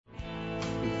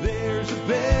there's a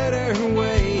better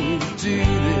way to do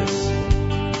this.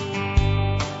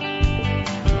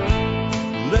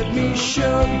 Let me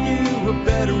show you a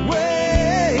better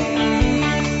way.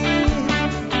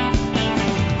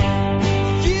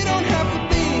 You don't have to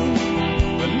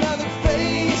be another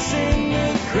face in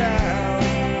the crowd.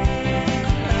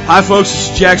 Hi folks,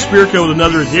 this is Jack Spirko with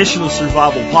another edition of the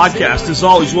Survival Podcast. As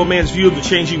always, one man's view of the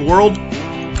changing world,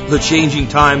 the changing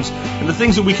times, and the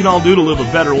things that we can all do to live a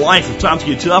better life if times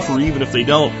get tough or even if they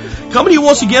don't. Coming to you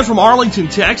once again from Arlington,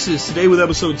 Texas, today with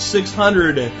episode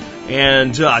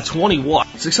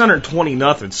 620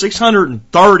 nothing.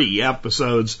 630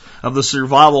 episodes of the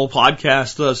Survival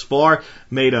Podcast thus far.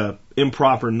 Made a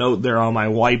improper note there on my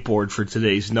whiteboard for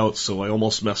today's notes, so I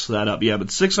almost messed that up. Yeah,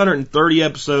 but 630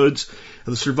 episodes of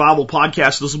the Survival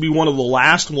Podcast. This will be one of the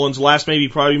last ones,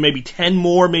 maybe 10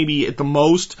 more, maybe at the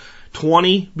most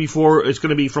 20 before it's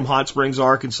going to be from Hot Springs,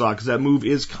 Arkansas, because that move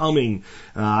is coming,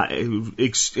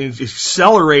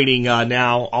 accelerating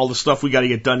now, all the stuff we got to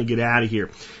get done to get out of here.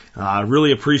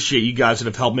 Really appreciate you guys that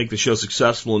have helped make the show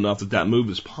successful enough that move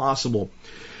is possible.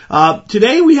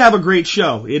 Today we have a great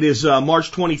show. It is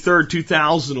March 23rd,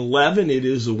 2011. It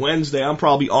is a Wednesday. I'm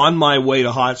probably on my way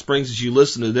to Hot Springs as you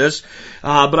listen to this.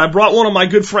 But I brought one of my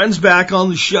good friends back on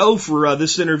the show for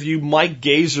this interview, Mike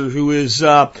Gasior, who is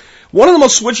one of the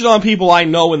most switched on people I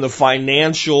know in the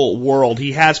financial world.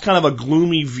 He has kind of a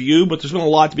gloomy view, but there's been a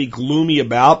lot to be gloomy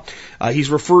about. He's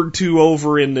referred to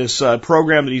over in this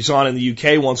program that he's on in the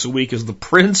UK once a week as the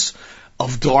Prince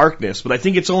of Darkness, but I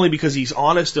think it's only because he's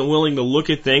honest and willing to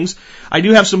look at things. I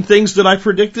do have some things that I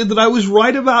predicted that I was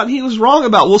right about and he was wrong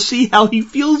about. We'll see how he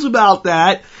feels about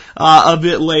that a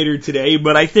bit later today,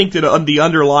 but I think that on the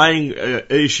underlying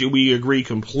issue we agree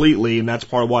completely, and that's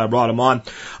part of why I brought him on.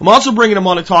 I'm also bringing him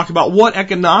on to talk about what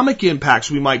economic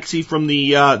impacts we might see from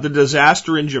the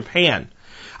disaster in Japan.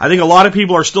 I think a lot of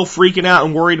people are still freaking out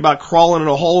and worried about crawling in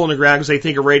a hole in the ground because they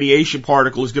think a radiation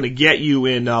particle is going to get you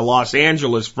in Los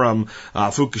Angeles from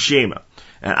Fukushima.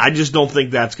 And I just don't think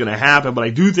that's going to happen, but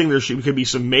I do think there could be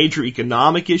some major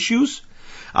economic issues,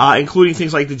 including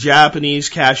things like the Japanese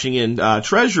cashing in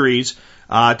treasuries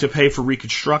to pay for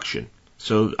reconstruction.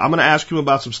 So I'm going to ask him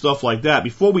about some stuff like that.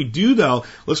 Before we do, though,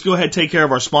 let's go ahead and take care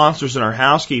of our sponsors and our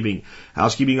housekeeping.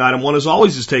 Housekeeping item one, as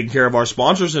always, is taking care of our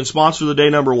sponsors. And sponsor of the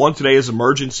day number one today is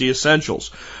Emergency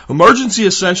Essentials. Emergency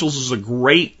Essentials is a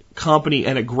great company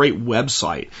and a great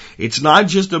website. It's not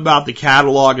just about the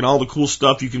catalog and all the cool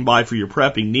stuff you can buy for your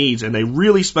prepping needs, and they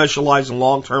really specialize in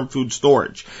long-term food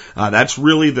storage. That's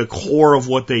really the core of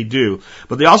what they do.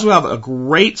 But they also have a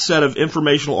great set of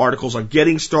informational articles on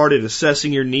getting started,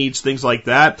 assessing your needs, things like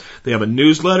that. They have a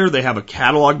newsletter. They have a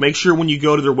catalog. Make sure when you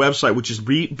go to their website, which is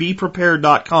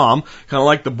beprepared.com, kind of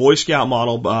like the Boy Scout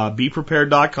model,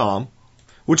 beprepared.com,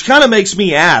 which kind of makes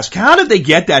me ask, how did they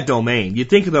get that domain? You'd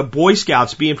think of the Boy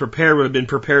Scouts being prepared would have been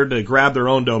prepared to grab their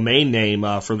own domain name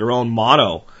for their own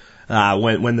motto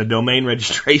when the domain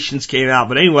registrations came out.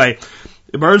 But anyway,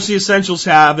 Emergency Essentials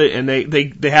have it, and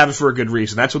they have it for a good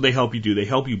reason. That's what they help you do. They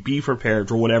help you be prepared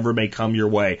for whatever may come your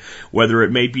way, whether it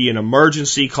may be an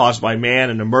emergency caused by man,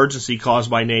 an emergency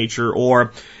caused by nature,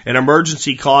 or an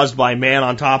emergency caused by man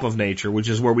on top of nature, which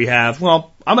is where we have,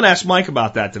 well, I'm going to ask Mike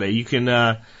about that today. You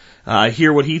can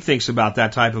hear what he thinks about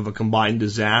that type of a combined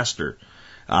disaster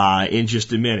in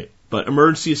just a minute. But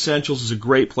Emergency Essentials is a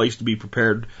great place to be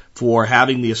prepared for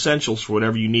having the essentials for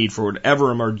whatever you need for whatever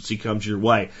emergency comes your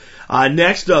way.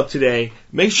 Next up today,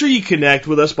 make sure you connect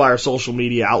with us by our social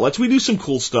media outlets. We do some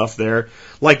cool stuff there,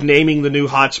 like naming the new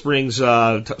Hot Springs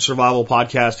Survival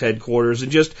Podcast headquarters,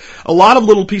 and just a lot of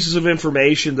little pieces of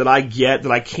information that I get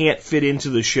that I can't fit into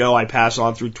the show. I pass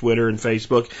on through Twitter and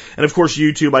Facebook. And of course,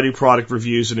 YouTube, I do product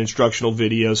reviews and instructional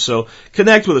videos. So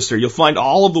connect with us there. You'll find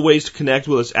all of the ways to connect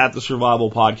with us at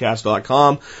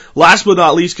thesurvivalpodcast.com. Last but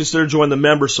not least, consider joining the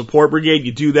Member Support Brigade.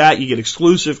 You do that, you get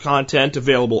exclusive content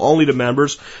available only to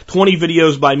members, 20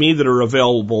 videos by me that are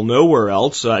available nowhere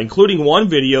else, including one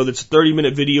video that's a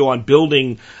 30-minute video on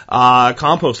building a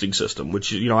composting system,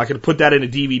 which, I could have put that in a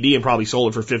DVD and probably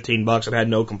sold it for $15 and had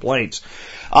no complaints.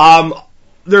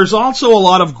 There's also a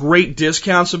lot of great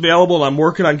discounts available, and I'm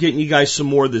working on getting you guys some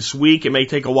more this week. It may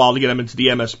take a while to get them into the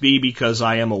MSB because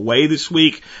I am away this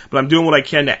week, but I'm doing what I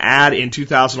can to add in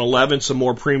 2011 some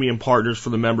more premium partners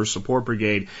for the Member Support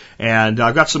Brigade, and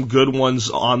I've got some good ones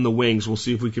on the wings. We'll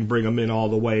see if we can bring them in all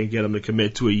the way and get them to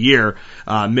commit to a year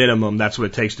minimum. That's what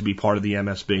it takes to be part of the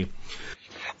MSB.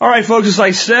 All right, folks, as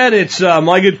I said, it's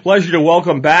my good pleasure to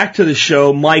welcome back to the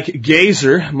show Mike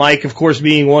Gasior. Mike, of course,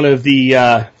 being one of the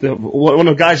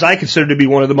guys I consider to be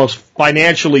one of the most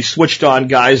financially switched on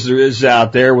guys there is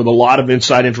out there, with a lot of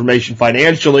inside information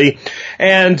financially,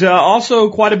 and also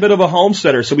quite a bit of a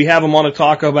homesteader. So we have him on to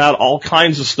talk about all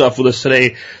kinds of stuff with us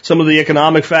today. Some of the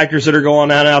economic factors that are going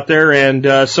on out there,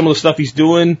 and some of the stuff he's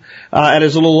doing at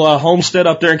his little homestead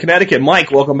up there in Connecticut.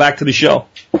 Mike, welcome back to the show.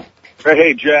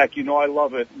 Hey, Jack, you know I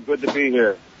love it. Good to be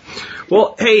here.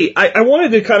 Well, hey, I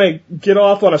wanted to kind of get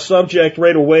off on a subject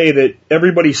right away that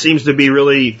everybody seems to be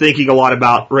really thinking a lot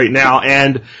about right now,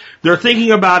 and they're thinking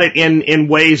about it in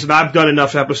ways that I've done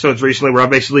enough episodes recently where I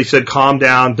basically said, calm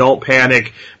down, don't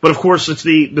panic. But of course, it's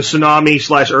the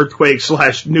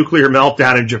tsunami/earthquake/nuclear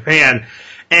meltdown in Japan.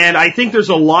 And I think there's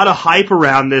a lot of hype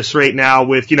around this right now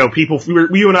with, people,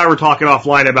 you and I were talking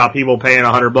offline about people paying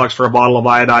 $100 for a bottle of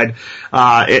iodine,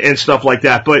 and stuff like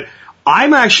that. But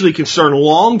I'm actually concerned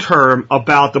long term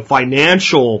about the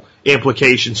financial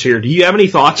implications here. Do you have any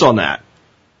thoughts on that?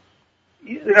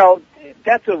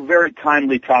 That's a very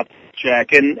timely topic,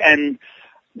 Jack. And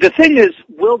the thing is,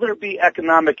 will there be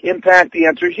economic impact? The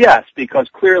answer is yes, because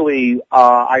clearly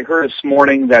I heard this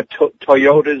morning that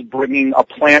Toyota's bringing a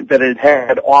plant that it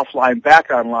had offline back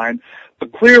online.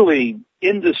 But clearly,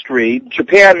 industry,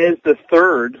 Japan is the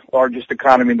third largest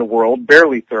economy in the world,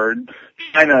 barely third.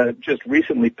 China just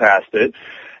recently passed it.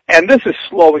 And this is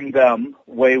slowing them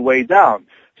way, way down.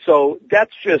 So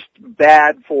that's just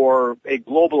bad for a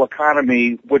global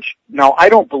economy, which now I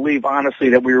don't believe,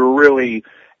 honestly, that we were really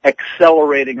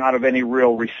accelerating out of any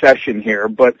real recession here.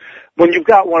 But when you've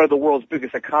got one of the world's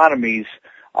biggest economies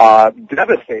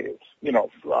devastated,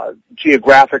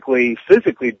 geographically,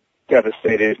 physically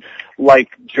devastated,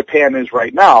 like Japan is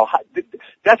right now,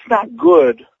 that's not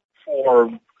good for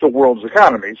the world's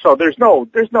economy. So there's no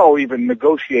even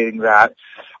negotiating that.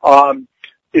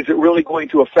 Is it really going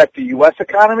to affect the U.S.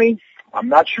 economy? I'm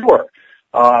not sure.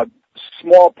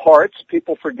 Small parts.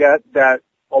 People forget that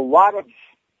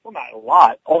not a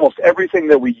lot, almost everything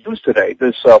that we use today,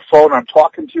 this phone I'm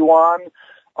talking to you on,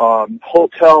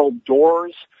 hotel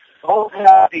doors, all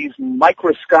have these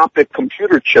microscopic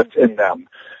computer chips in them.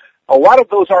 A lot of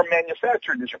those are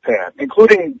manufactured in Japan,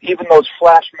 including even those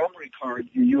flash memory cards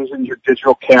you use in your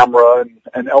digital camera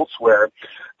and elsewhere.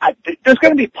 There's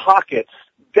going to be pockets.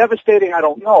 Devastating, I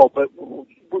don't know, but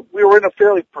we were in a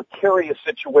fairly precarious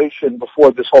situation before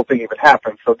this whole thing even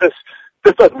happened, so this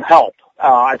doesn't help.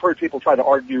 I've heard people try to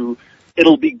argue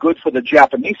it'll be good for the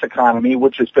Japanese economy,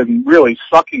 which has been really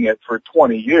sucking it for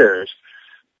 20 years.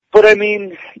 But I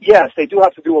mean, yes, they do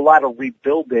have to do a lot of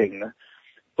rebuilding,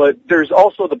 but there's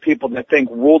also the people that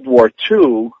think World War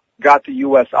II got the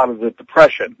U.S. out of the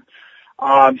Depression.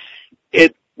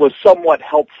 It was somewhat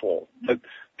helpful, but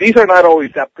these are not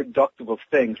always that productive of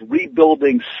things.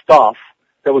 Rebuilding stuff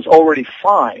that was already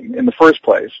fine in the first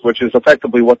place, which is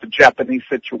effectively what the Japanese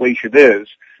situation is,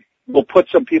 will put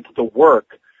some people to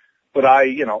work. But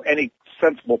any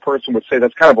sensible person would say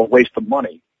that's kind of a waste of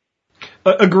money.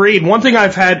 Agreed. One thing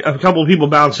I've had a couple of people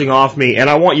bouncing off me, and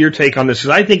I want your take on this,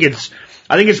 because I think it's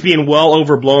being well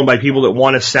overblown by people that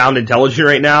want to sound intelligent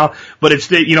right now. But it's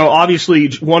that,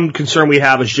 obviously one concern we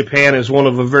have is Japan is one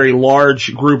of a very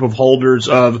large group of holders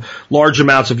of large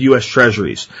amounts of U.S.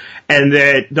 treasuries. And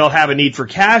that they'll have a need for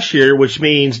cash here, which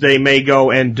means they may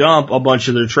go and dump a bunch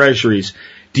of their treasuries.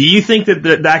 Do you think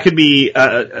that could be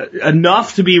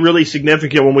enough to be really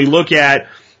significant when we look at,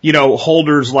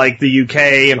 holders like the UK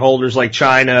and holders like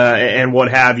China and what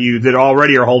have you that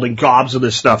already are holding gobs of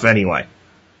this stuff anyway?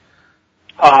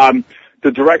 The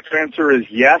direct answer is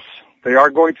yes. They are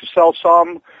going to sell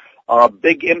some.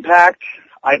 Big impact.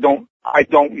 I don't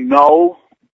know.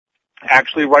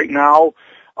 Actually, right now,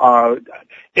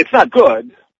 it's not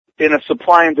good in a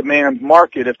supply and demand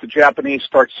market. If the Japanese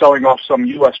start selling off some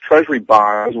U.S. Treasury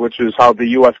bonds, which is how the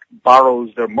U.S.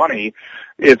 borrows their money,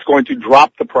 it's going to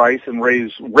drop the price and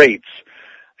raise rates.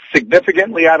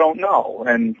 Significantly, I don't know.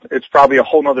 And it's probably a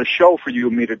whole other show for you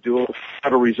and me to do, the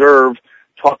Federal Reserve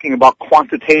talking about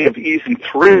quantitative easing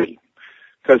 3.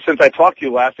 Because since I talked to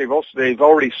you last, they've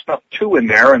already stuck 2 in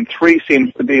there, and 3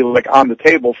 seems to be like on the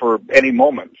table for any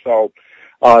moment. So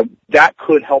that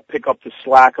could help pick up the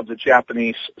slack of the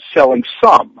Japanese selling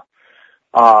some.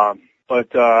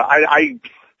 But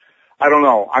I don't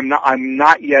know. I'm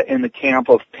not yet in the camp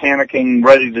of panicking,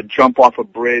 ready to jump off a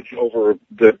bridge over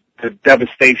the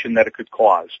devastation that it could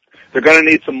cause. They're going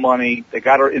to need some money. They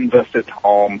got to invest at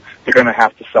home. They're going to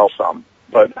have to sell some.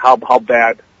 But how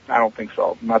bad? I don't think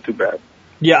so. Not too bad.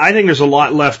 Yeah, I think there's a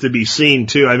lot left to be seen,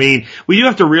 too. I mean, we do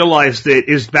have to realize that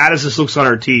as bad as this looks on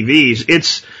our TVs,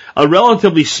 a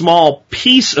relatively small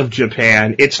piece of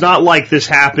Japan. It's not like this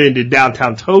happened in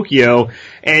downtown Tokyo.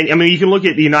 And I mean, you can look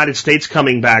at the United States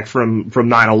coming back from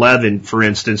 9/11, for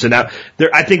instance, and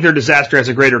I think their disaster has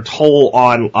a greater toll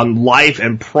on life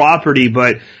and property,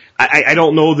 but I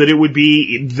don't know that it would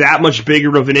be that much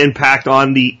bigger of an impact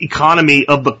on the economy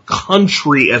of the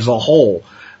country as a whole.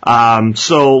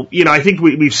 So, you know, I think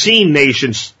we've seen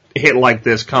nations hit like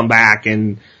this come back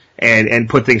and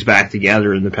put things back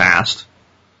together in the past.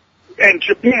 And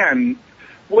Japan,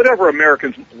 whatever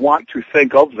Americans want to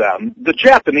think of them, the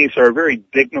Japanese are a very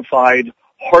dignified,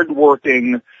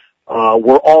 hardworking,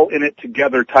 we're all in it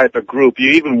together type of group.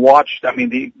 You even watched, I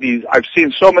mean, these I've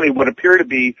seen so many what appear to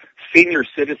be senior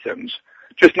citizens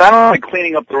just not only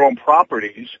cleaning up their own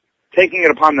properties, taking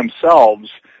it upon themselves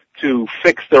to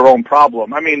fix their own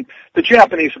problem. I mean, the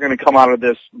Japanese are going to come out of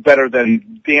this better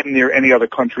than damn near any other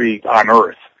country on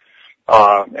earth,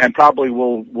 and probably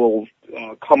will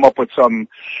come up with some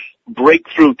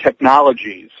breakthrough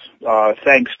technologies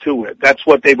thanks to it. That's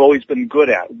what they've always been good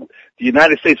at. The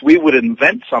United States, we would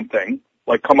invent something,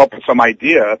 like come up with some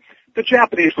idea. The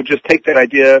Japanese would just take that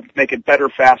idea, make it better,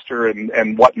 faster,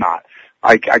 and whatnot.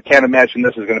 I can't imagine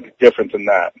this is going to be different than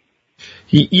that.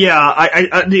 Yeah,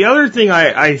 I the other thing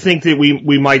I think that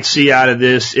we might see out of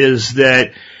this is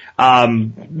that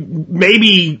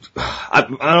maybe I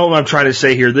don't know what I'm trying to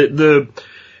say here.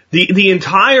 The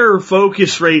entire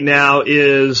focus right now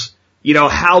is, you know,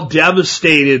 how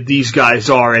devastated these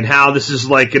guys are and how this is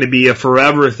like going to be a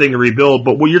forever thing to rebuild.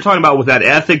 But what you're talking about with that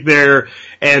ethic there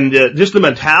and just the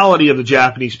mentality of the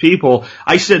Japanese people,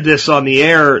 I said this on the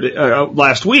air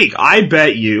last week. I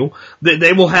bet you that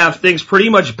they will have things pretty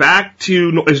much back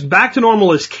to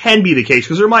normal as can be the case,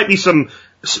 because there might be some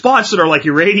spots that are like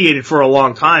irradiated for a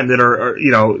long time that are,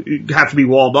 you know, have to be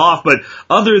walled off. But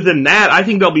other than that, I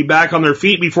think they'll be back on their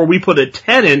feet before we put a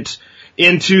tenant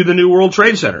into the new World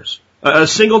Trade Centers. A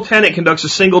single tenant conducts a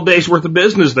single day's worth of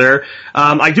business there.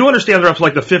 I do understand they're up to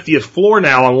like the 50th floor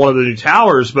now on one of the new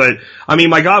towers, but I mean,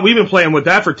 my God, we've been playing with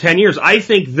that for 10 years. I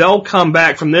think they'll come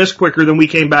back from this quicker than we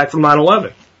came back from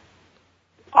 9/11.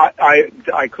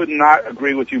 I could not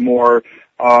agree with you more.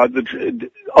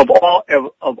 Of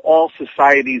all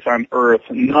societies on Earth,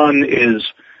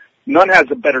 none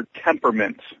has a better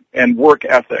temperament and work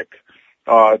ethic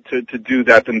to do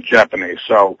that than the Japanese.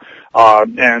 So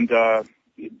I'm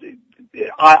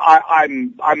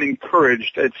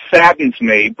encouraged. It saddens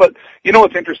me, but you know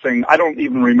what's interesting? I don't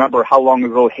even remember how long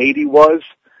ago Haiti was.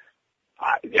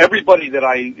 Everybody that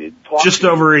I talked just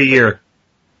over a year.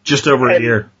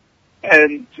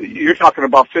 And you're talking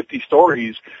about 50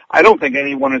 stories. I don't think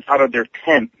anyone is out of their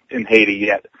tent in Haiti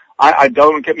yet. I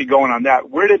don't get me going on that.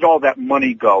 Where did all that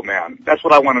money go, man? That's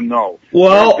what I want to know.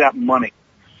 Well, where's that money?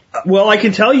 Well, I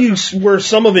can tell you where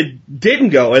some of it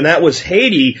didn't go, and that was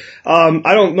Haiti.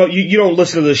 I don't know, you don't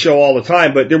listen to the show all the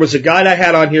time, but there was a guy that I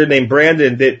had on here named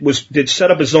Brandon that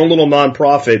set up his own little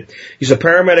nonprofit. He's a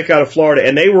paramedic out of Florida,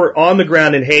 and they were on the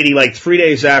ground in Haiti like 3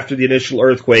 days after the initial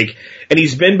earthquake, and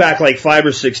he's been back like 5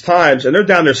 or 6 times, and they're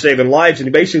down there saving lives,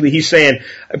 and basically he's saying,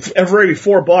 for every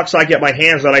 $4 I get my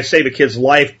hands on, I save a kid's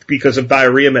life because of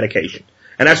diarrhea medication.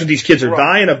 And that's what these kids are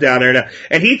dying of down there now.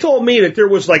 And he told me that there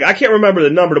was like, I can't remember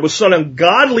the number, there was some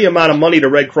ungodly amount of money the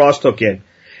Red Cross took in.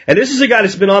 And this is a guy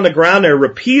that's been on the ground there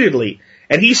repeatedly.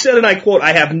 And he said, and I quote,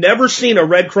 "I have never seen a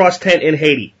Red Cross tent in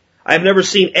Haiti. I have never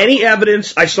seen any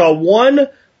evidence. I saw one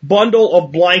bundle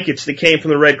of blankets that came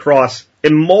from the Red Cross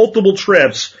in multiple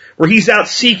trips where he's out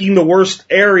seeking the worst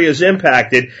areas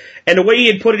impacted." And the way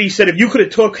he had put it, he said, if you could have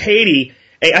took Haiti,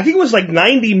 I think it was like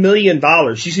 $90 million.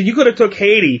 He said, you could have took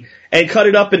Haiti and cut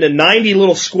it up into 90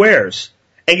 little squares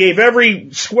and gave every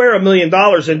square $1 million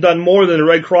and done more than the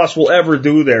Red Cross will ever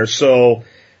do there. So,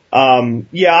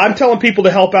 yeah, I'm telling people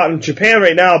to help out in Japan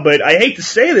right now, but I hate to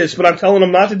say this, but I'm telling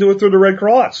them not to do it through the Red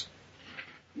Cross.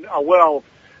 Well,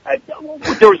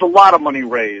 there was a lot of money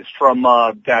raised from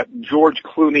that George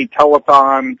Clooney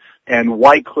telethon and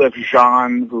Wycliffe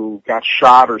Jean, who got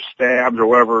shot or stabbed or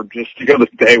whatever just the other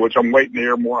day, which I'm waiting to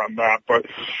hear more on that. But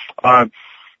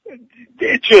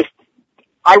it just,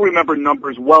 I remember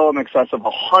numbers well in excess of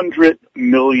 $100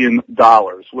 million,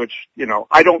 which, you know,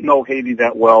 I don't know Haiti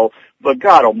that well, but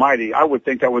God almighty, I would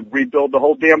think that would rebuild the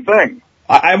whole damn thing.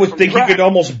 I would think you could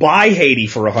almost buy Haiti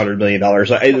for $100 million.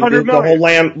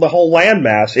 The whole land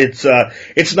mass. It's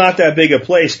not that big a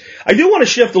place. I do want to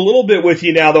shift a little bit with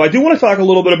you now, though. I do want to talk a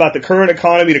little bit about the current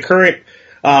economy, the current,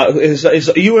 is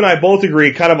you and I both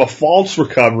agree, kind of a false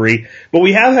recovery, but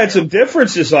we have had some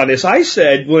differences on this. I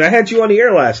said, when I had you on the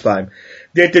air last time,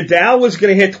 that the Dow was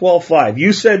going to hit 12.5.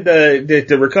 You said that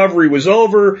the recovery was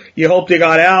over. You hoped they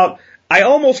got out. I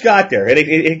almost got there, and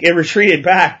it retreated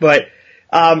back, but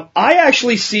I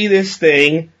actually see this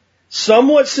thing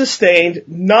somewhat sustained.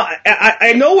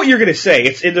 I know what you're going to say.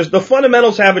 The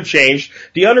fundamentals haven't changed.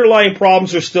 The underlying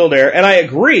problems are still there, and I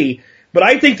agree, but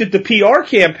I think that the PR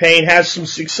campaign has some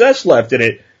success left in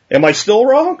it. Am I still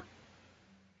wrong?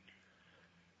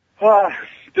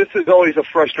 This is always a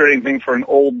frustrating thing for an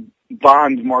old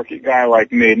bond market guy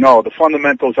like me. No, the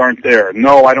fundamentals aren't there.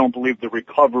 No, I don't believe the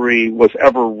recovery was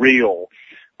ever real.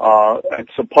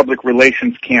 It's a public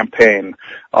relations campaign.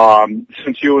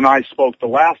 Since you and I spoke the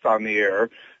last on the air,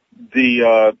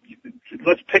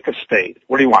 let's pick a state.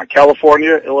 What do you want?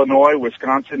 California, Illinois,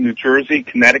 Wisconsin, New Jersey,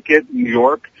 Connecticut, New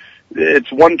York?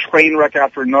 It's one train wreck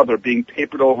after another being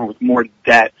papered over with more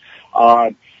debt.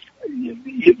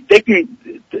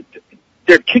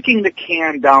 They're kicking the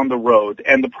can down the road,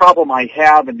 and the problem I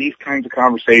have in these kinds of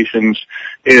conversations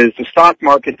is the stock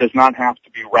market does not have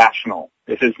to be rational.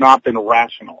 It has not been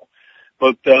rational.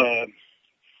 But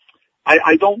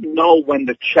I don't know when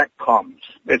the check comes.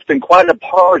 It's been quite a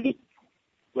party.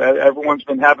 Everyone's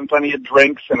been having plenty of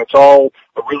drinks, and it's all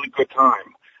a really good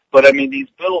time. But, I mean, these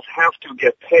bills have to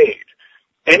get paid.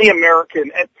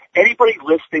 Anybody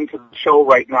listening to the show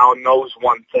right now knows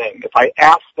one thing. If I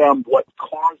ask them what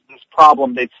caused this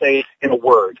problem, they'd say in a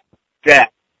word,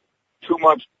 debt. Too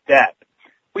much debt.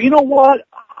 Well, you know what?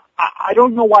 I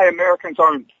don't know why Americans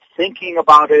aren't thinking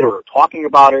about it or talking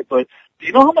about it, but do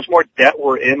you know how much more debt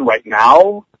we're in right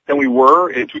now than we were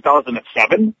in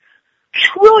 2007?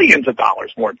 Trillions of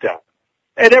dollars more debt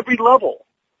at every level.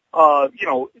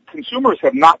 Consumers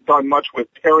have not done much with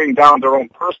paring down their own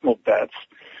personal debts.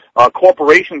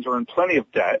 Corporations are in plenty of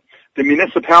debt. The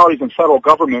municipalities and federal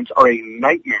governments are a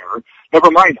nightmare.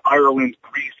 Never mind Ireland,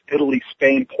 Greece, Italy,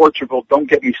 Spain, Portugal. Don't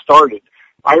get me started.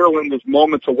 Ireland is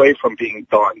moments away from being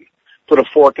done. Put a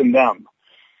fork in them.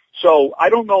 So I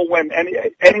don't know when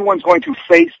anyone's going to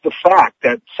face the fact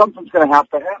that something's going to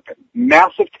happen.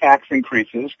 Massive tax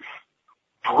increases,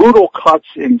 brutal cuts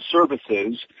in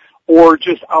services, or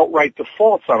just outright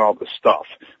defaults on all this stuff,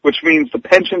 which means the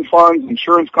pension funds,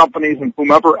 insurance companies, and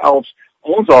whomever else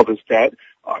owns all this debt,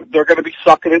 they're going to be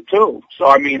sucking it too. So,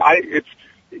 I mean,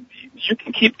 you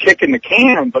can keep kicking the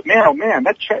can, but man, oh man,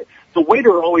 that check, the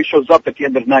waiter always shows up at the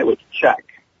end of the night with a check.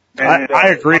 And, I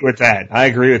agree with that.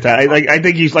 I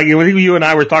think he's like, you and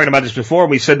I were talking about this before.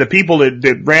 We said the people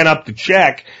that ran up the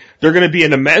check, they're going to be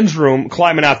in the men's room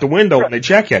climbing out the window when the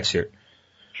check gets here.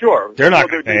 Sure. They're not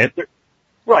going to pay it.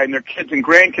 Right, and their kids and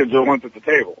grandkids are the ones at the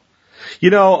table.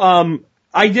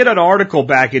 I did an article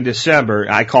back in December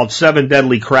I called 7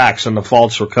 Deadly Cracks in the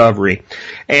False Recovery.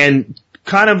 And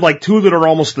kind of like two that are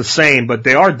almost the same, but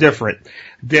they are different,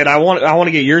 that I want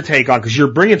to get your take on, because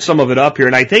you're bringing some of it up here.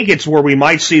 And I think it's where we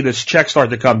might see this check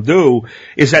start to come due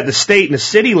is at the state and the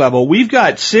city level. We've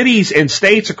got cities and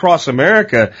states across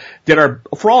America that are,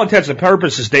 for all intents and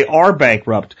purposes, they are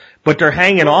bankrupt, but they're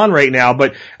hanging on right now.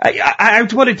 But I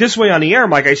put it this way on the air,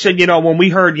 Mike. I said, when we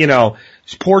heard,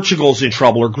 Portugal's in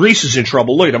trouble or Greece is in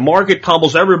trouble, look, the market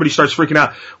tumbles, everybody starts freaking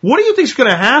out. What do you think is going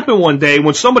to happen one day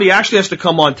when somebody actually has to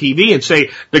come on TV and say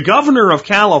the governor of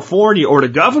California or the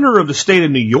governor of the state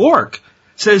of New York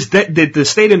says that the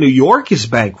state of New York is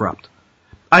bankrupt?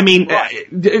 I mean, right.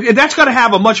 That's got to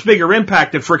have a much bigger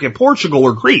impact than freaking Portugal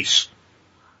or Greece.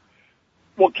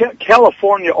 Well,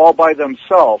 California all by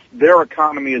themselves, their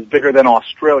economy is bigger than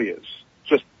Australia's,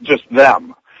 just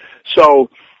them. So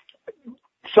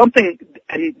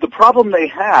and the problem they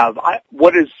have,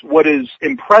 what is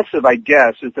impressive, I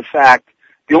guess, is the fact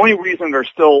the only reason they're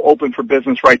still open for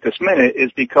business right this minute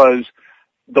is because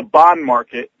the bond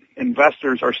market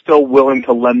investors are still willing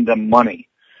to lend them money.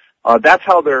 That's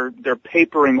how they're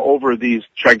papering over these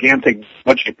gigantic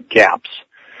budget gaps.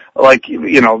 Like,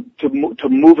 to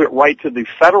move it right to the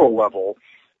federal level,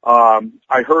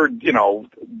 I heard,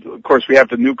 of course we have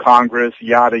the new Congress,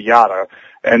 yada, yada,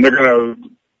 and they're going to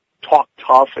talk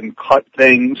tough and cut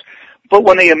things. But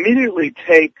when they immediately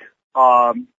take,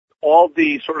 all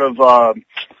the sort of,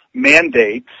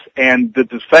 mandates and the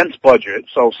defense budget,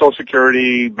 so Social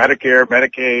Security, Medicare,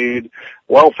 Medicaid,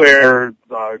 welfare,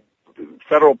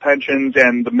 federal pensions,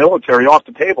 and the military off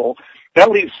the table, that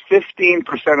leaves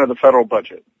 15% of the federal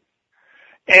budget.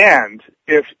 And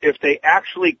if they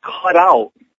actually cut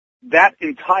out that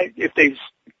if they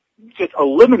just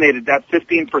eliminated that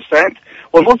 15%,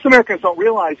 what most Americans don't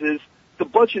realize is the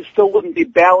budget still wouldn't be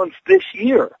balanced this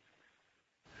year.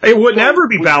 It would never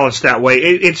be balanced that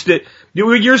way.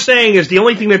 What you're saying is the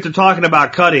only thing that they're talking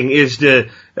about cutting is the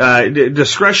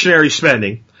discretionary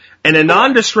spending, and the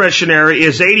non-discretionary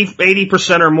is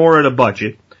 80% or more of the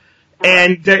budget.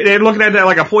 And they're looking at that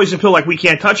like a poison pill, like we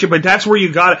can't touch it, but that's where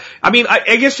you got it. I mean,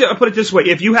 I guess I'll put it this way.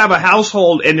 If you have a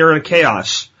household and they're in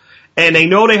chaos, and they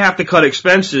know they have to cut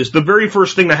expenses, the very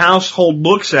first thing the household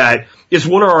looks at is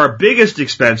what are our biggest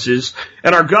expenses,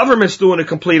 and our government's doing the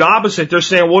complete opposite. They're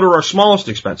saying, what are our smallest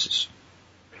expenses?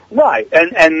 Right,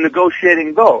 and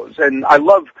negotiating those. And I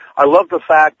love the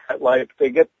fact that, like, they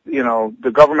get,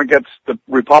 the government gets, the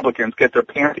Republicans get their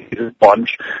panties in a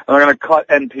bunch, and they're going to cut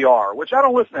NPR, which I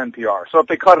don't listen to NPR, so if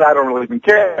they cut it, I don't really even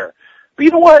care. But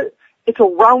you know what? It's a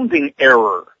rounding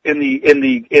error in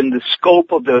the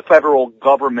scope of the federal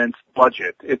government's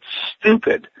budget. It's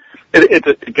stupid.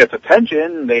 It gets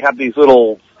attention. They have these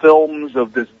little films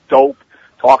of this dope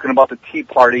talking about the Tea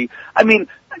Party. I mean,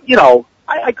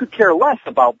 I could care less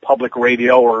about public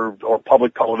radio or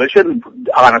public television,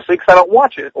 honestly, because I don't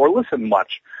watch it or listen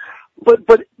much. But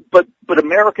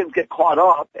Americans get caught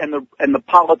up, and the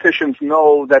politicians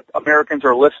know that Americans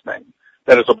are listening.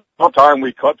 That it's about time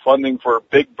we cut funding for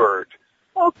Big Bird.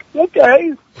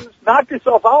 Okay, knock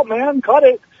yourself out, man. Cut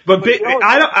it. But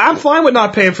I'm fine with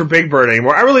not paying for Big Bird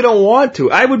anymore. I really don't want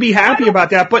to. I would be happy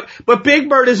about that. But Big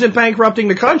Bird isn't bankrupting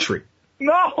the country.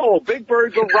 No, Big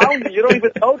Bird's around you. You don't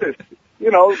even notice.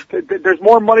 There's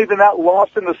more money than that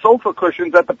lost in the sofa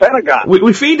cushions at the Pentagon.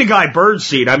 We feed the guy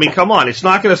birdseed. I mean, come on. It's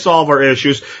not going to solve our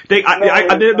issues.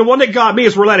 The one that got me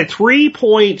is we're at a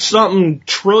 $3-point-something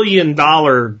trillion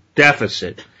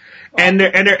deficit. And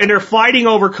they're fighting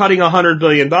over cutting $100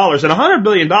 billion. And $100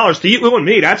 billion to you and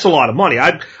me, that's a lot of money.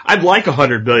 I'd like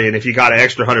 $100 billion if you got an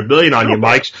extra $100 billion on your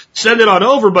mics. Send it on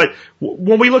over. But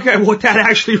when we look at what that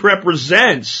actually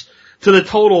represents to the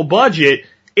total budget,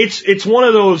 it's one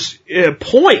of those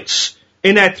points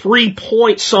in that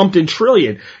 3-point-something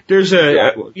trillion. There's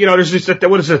there's this,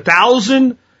 what is it,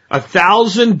 1,000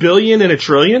 billion in a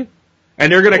trillion?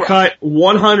 And they're going to cut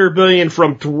 100 billion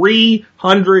from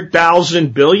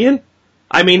 300,000 billion.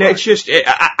 I mean, it's just,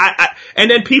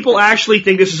 and then people actually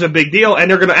think this is a big deal, and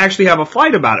they're going to actually have a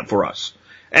fight about it for us.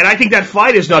 And I think that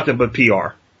fight is nothing but PR.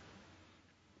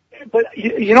 But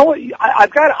you know what?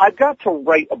 I've got to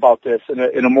write about this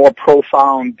in a more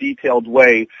profound, detailed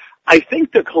way. I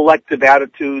think the collective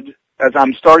attitude, as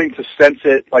I'm starting to sense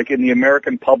it, like in the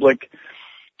American public,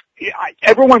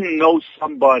 everyone knows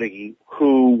somebody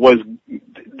who was,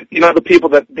 the people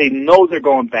that they know they're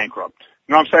going bankrupt.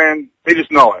 You know what I'm saying? They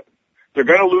just know it. They're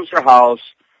going to lose their house.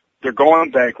 They're going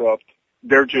bankrupt.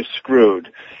 They're just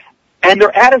screwed. And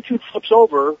their attitude flips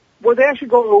over where they actually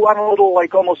go on a little,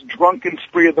 like, almost drunken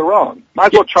spree of their own.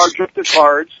 Might as well charge up the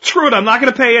cards. Screw it. I'm not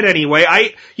going to pay it anyway.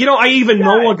 I know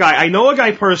a guy. I know a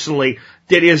guy personally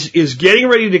that is getting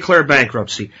ready to declare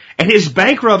bankruptcy. And his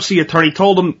bankruptcy attorney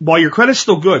told him, while your credit's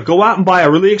still good, go out and buy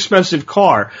a really expensive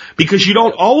car because you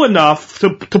don't owe enough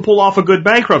to pull off a good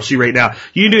bankruptcy right now.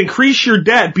 You need to increase your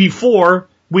debt before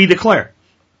we declare.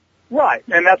 Right.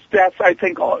 And that's I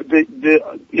think,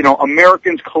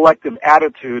 Americans' collective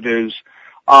attitude is,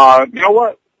 you know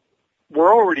what?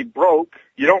 We're already broke.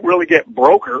 You don't really get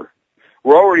broker.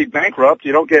 We're already bankrupt.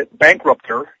 You don't get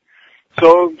bankrupter.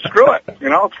 So screw it.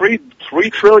 3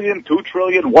 trillion, 2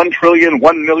 trillion, 1 trillion,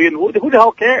 1 million. Who the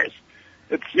hell cares?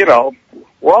 It's,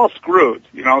 we're all screwed,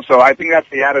 so I think that's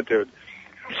the attitude.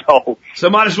 So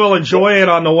might as well enjoy it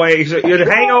on the way. The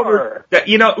hangover,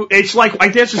 it's like, I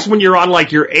guess it's when you're on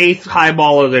like your 8th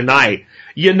highball of the night.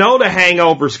 The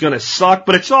hangover's gonna suck,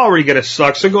 but it's already gonna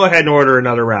suck, so go ahead and order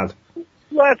another round.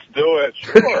 Let's do it,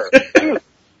 sure.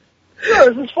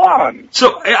 Sure, this is fun.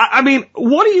 So, I mean,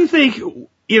 what do you think,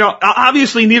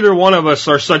 obviously neither one of us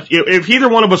are such, if either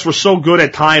one of us were so good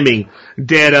at timing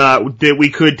that we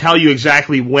could tell you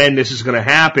exactly when this is gonna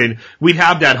happen, we'd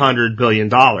have that $100 billion,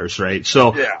 right?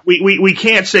 So, yeah. we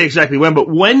can't say exactly when, but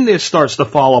when this starts to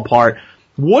fall apart,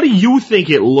 what do you think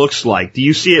it looks like? Do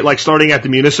you see it like starting at the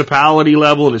municipality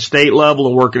level and the state level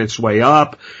and working its way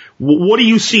up? What do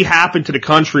you see happen to the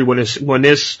country when this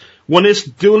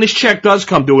check does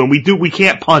come due and we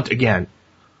can't punt again?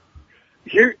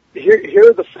 Here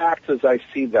are the facts as I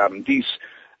see them.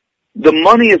 The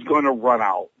money is going to run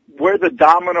out. Where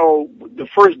the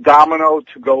first domino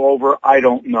to go over, I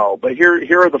don't know. But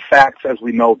here are the facts as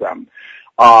we know them.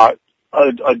 A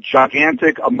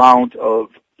gigantic amount of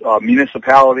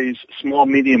municipalities, small,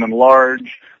 medium, and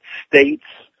large, states,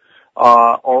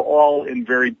 are all in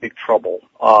very big trouble.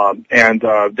 And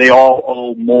they all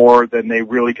owe more than they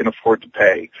really can afford to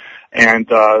pay. And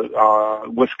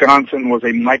Wisconsin was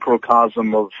a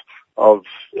microcosm of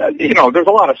there's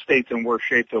a lot of states in worse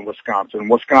shape than Wisconsin.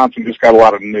 Wisconsin just got a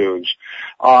lot of news.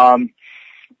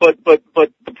 But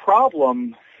the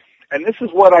problem, and this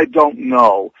is what I don't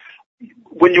know,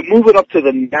 when you move it up to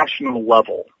the national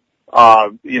level,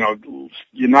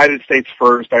 United States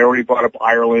first. I already brought up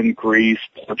Ireland, Greece,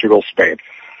 Portugal, Spain.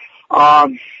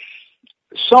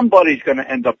 Somebody's going to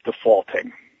end up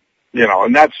defaulting,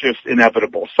 and that's just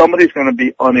inevitable. Somebody's going to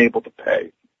be unable to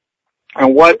pay.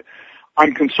 And what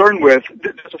I'm concerned with,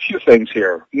 there's a few things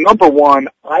here. Number one,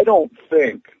 I don't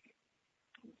think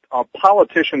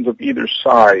politicians of either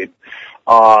side,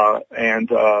 or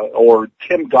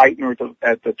Tim Geithner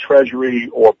at the Treasury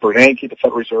or Bernanke at the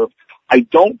Federal Reserve, I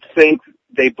don't think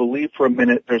they believe for a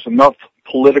minute there's enough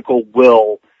political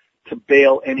will to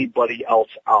bail anybody else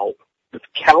out. If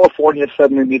California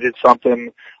suddenly needed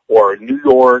something, or New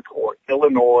York, or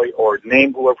Illinois, or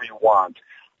name whoever you want,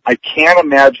 I can't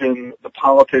imagine the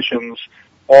politicians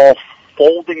all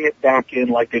folding it back in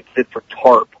like they did for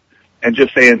TARP and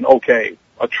just saying, okay,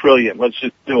 $1 trillion, let's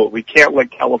just do it. We can't let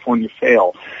California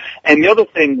fail. And the other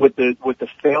thing with the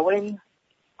failing,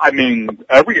 I mean,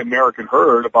 every American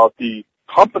heard about the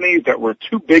companies that were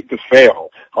too big to fail.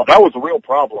 Oh, that was a real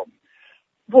problem.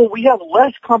 Well, we have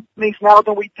less companies now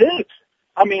than we did.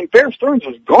 I mean, Bear Stearns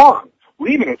is gone.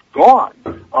 Lehman is gone.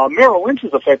 Merrill Lynch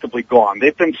is effectively gone.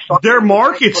 They've been sucked. Their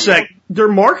market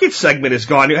segment is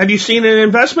gone. Have you seen an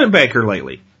investment banker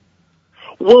lately?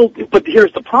 Well, but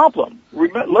here's the problem.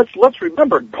 Let's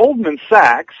remember Goldman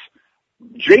Sachs,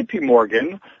 J.P.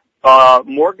 Morgan,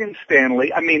 Morgan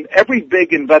Stanley. I mean, every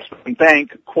big investment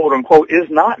bank, quote unquote, is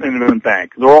not an investment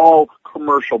bank. They're all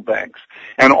commercial banks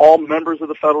and all members of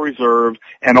the Federal Reserve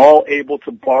and all able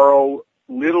to borrow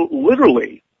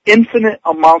literally infinite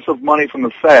amounts of money from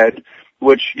the Fed,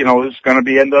 which, is going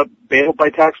to end up bailed by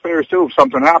taxpayers too if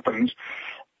something happens.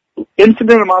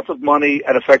 Infinite amounts of money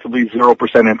at effectively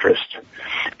 0% interest.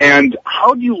 And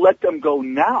how do you let them go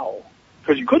now?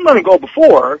 Because you couldn't let them go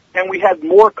before, and we had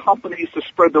more companies to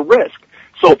spread the risk.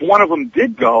 So if one of them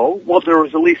did go, well, there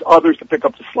was at least others to pick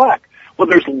up the slack. Well,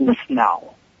 there's less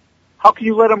now. How can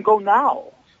you let them go now?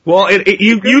 Well,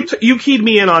 you keyed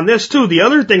me in on this too. The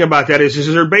other thing about that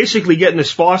is they're basically getting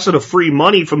this faucet of free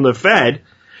money from the Fed,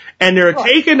 and they're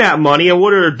taking that money, and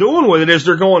what they're doing with it is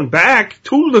they're going back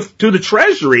to the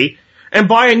Treasury and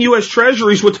buying U.S.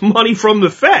 Treasuries with the money from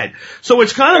the Fed. So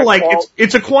it's kind of like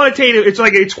it's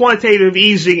quantitative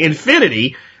easing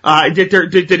infinity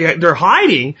that they're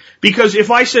hiding, because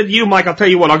if I said to you, Mike, I'll tell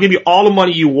you what, I'll give you all the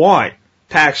money you want,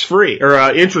 tax free or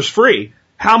interest free.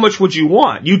 How much would you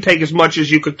want? You take as much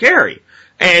as you could carry.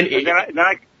 And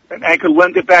then I could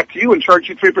lend it back to you and charge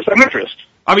you 3% interest.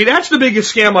 I mean, that's the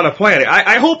biggest scam on the planet.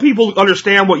 I hope people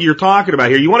understand what you're talking about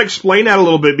here. You want to explain that a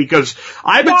little bit, because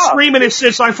I've been screaming it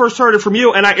since I first heard it from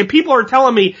you, and people are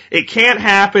telling me it can't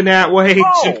happen that way. No.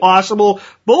 It's impossible.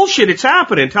 Bullshit, it's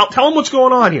happening. Tell them what's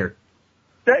going on here.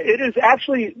 It is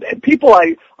actually, people,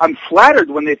 I'm flattered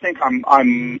when they think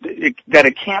that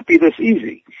it can't be this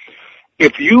easy.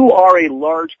 If you are a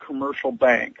large commercial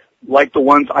bank, like the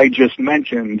ones I just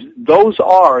mentioned, those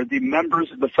are the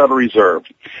members of the Federal Reserve.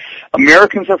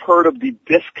 Americans have heard of the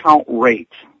discount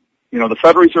rate. The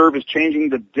Federal Reserve is changing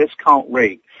the discount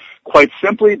rate. Quite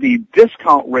simply, the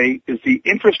discount rate is the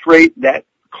interest rate that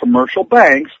commercial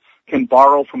banks can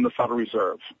borrow from the Federal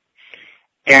Reserve.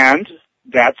 And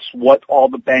that's what all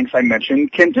the banks I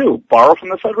mentioned can do. Borrow from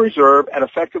the Federal Reserve at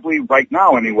effectively, right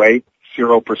now anyway,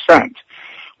 0%.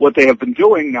 What they have been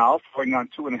doing now, for going on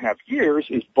 2.5 years,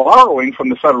 is borrowing from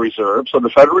the Federal Reserve. So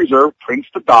the Federal Reserve prints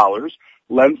the dollars,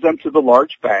 lends them to the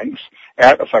large banks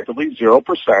at effectively 0%,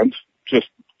 just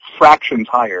fractions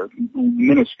higher,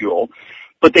 minuscule.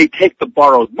 But they take the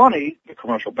borrowed money, the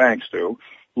commercial banks do,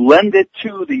 lend it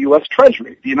to the U.S.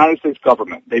 Treasury, the United States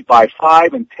government. They buy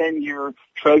 5- and 10-year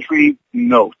Treasury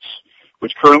notes,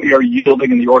 which currently are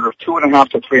yielding in the order of 2.5%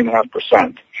 to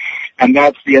 3.5%. And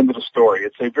that's the end of the story.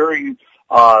 It's a very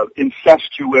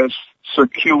incestuous,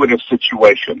 circuitous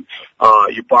situation.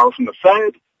 You borrow from the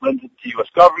Fed, lend it to the U.S.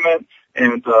 government,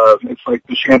 and it's like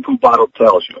the shampoo bottle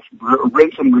tells you.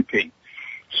 Rinse and repeat.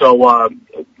 So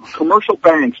commercial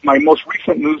banks, my most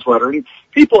recent newsletter, and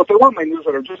people, if they want my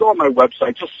newsletter, just go on my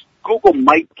website. Just Google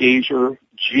Mike Gasior,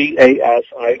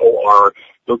 Gasior.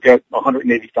 You'll get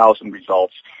 180,000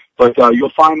 results. But you'll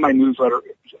find my newsletter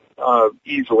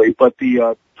easily. But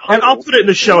the and I'll put it in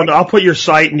the show. I'll put your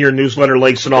site and your newsletter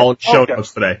links and all in the show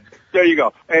notes today. There you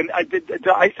go. And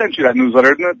I sent you that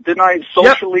newsletter, didn't I?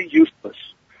 Socially useless.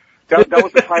 That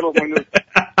was the title of my newsletter.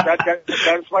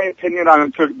 That's my opinion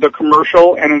on the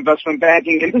commercial and investment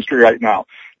banking industry right now.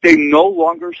 They no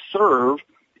longer serve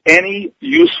any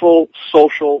useful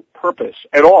social purpose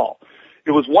at all.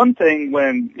 It was one thing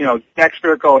when, Jack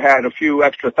Spirko had a few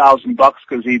extra $1,000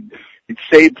 because he'd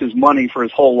saved his money for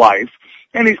his whole life,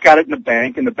 and he's got it in the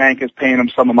bank, and the bank is paying him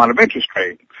some amount of interest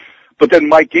rate. But then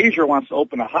Mike Gasior wants to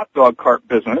open a hot dog cart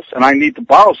business, and I need to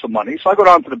borrow some money. So I go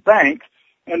down to the bank,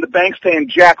 and the bank's paying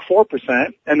Jack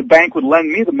 4%, and the bank would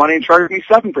lend me the money and charge me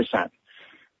 7%.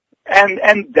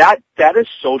 And that is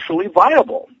socially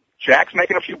viable. Jack's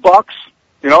making a few bucks,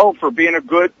 for being a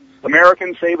good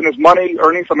American, saving his money,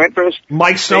 earning some interest.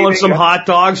 Mike's selling some hot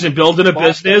dogs and building a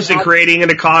business and creating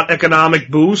an economic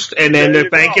boost, and then the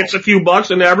bank gets a few bucks,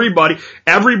 and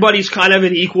everybody's kind of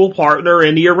an equal partner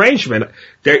in the arrangement.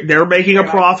 They're making a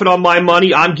profit on my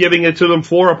money, I'm giving it to them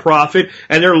for a profit,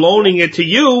 and they're loaning it to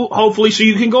you, hopefully, so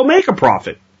you can go make a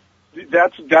profit.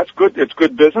 That's good. It's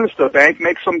good business. The bank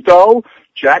makes some dough.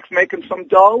 Jack's making some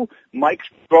dough. Mike's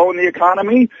growing the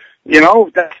economy.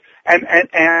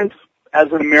 And as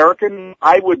an American,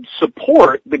 I would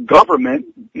support the government.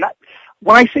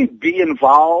 When I say be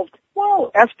involved,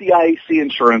 well, FDIC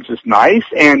insurance is nice,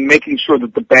 and making sure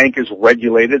that the bank is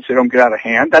regulated so they don't get out of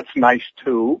hand, that's nice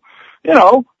too.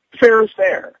 Fair is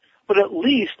fair. But at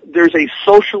least there's a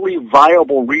socially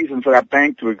viable reason for that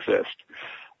bank to exist.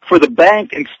 For the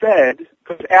bank instead,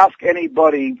 because ask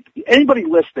anybody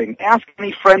listening, ask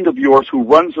any friend of yours who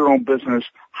runs their own business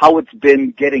how it's been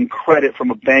getting credit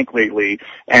from a bank lately,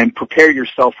 and prepare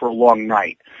yourself for a long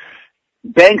night.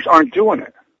 Banks aren't doing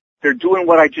it. They're doing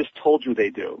what I just told you they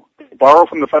do. They borrow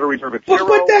from the Federal Reserve at zero.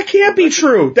 But that can't be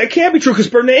true. That can't be true, because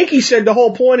Bernanke said the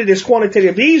whole point of this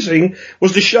quantitative easing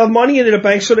was to shove money into the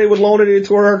bank so they would loan it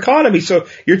into our economy. So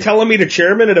you're telling me the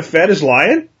chairman of the Fed is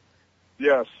lying?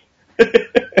 Yes.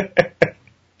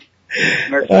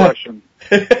 Next question.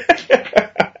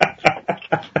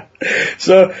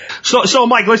 So,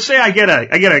 Mike, let's say I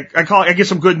get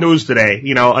some good news today.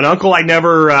 An uncle I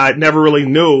never really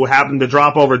knew happened to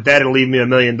drop over dead and leave me $1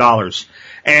 million.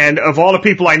 And of all the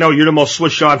people I know, you're the most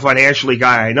switched on financially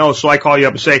guy I know. So I call you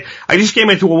up and say, I just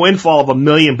came into a windfall of $1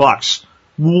 million.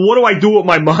 What do I do with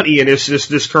my money in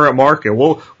this current market?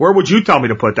 Well, where would you tell me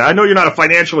to put that? I know you're not a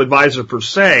financial advisor per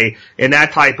se in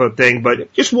that type of thing,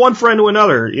 but just one friend to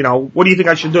another, what do you think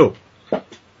I should do?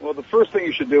 Well, the first thing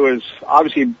you should do is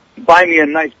obviously buy me a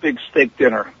nice big steak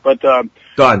dinner. But done.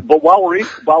 But while we're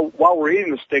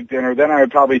eating the steak dinner, then I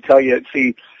would probably tell you,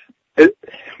 this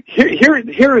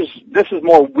is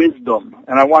more wisdom,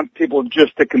 and I want people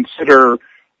just to consider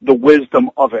the wisdom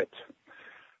of it.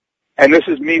 And this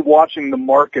is me watching the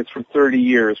markets for 30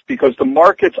 years, because the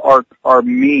markets are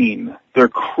mean. They're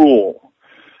cruel.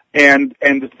 And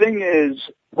the thing is,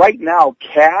 right now,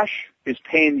 cash is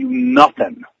paying you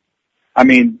nothing. I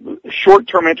mean,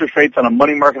 short-term interest rates on a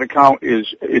money market account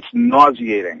it's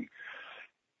nauseating.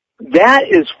 That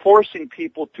is forcing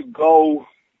people to go,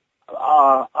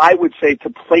 I would say, to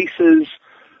places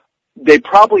they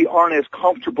probably aren't as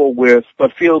comfortable with,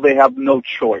 but feel they have no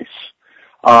choice.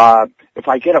 If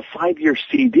I get a 5-year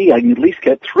CD, I can at least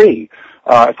get 3.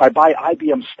 If I buy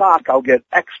IBM stock, I'll get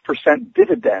X%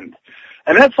 dividend.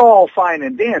 And that's all fine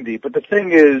and dandy, but the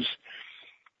thing is,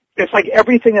 it's like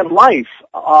everything in life.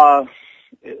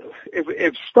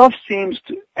 If stuff seems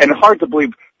and hard to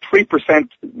believe 3%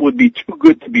 would be too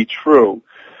good to be true.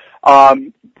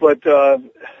 But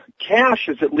cash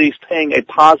is at least paying a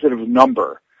positive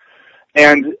number.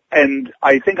 And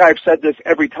I think I've said this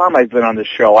every time I've been on this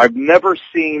show. I've never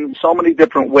seen so many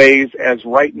different ways as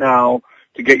right now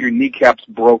to get your kneecaps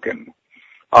broken.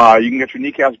 You can get your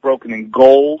kneecaps broken in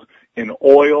gold, in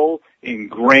oil, in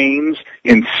grains,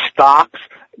 in stocks.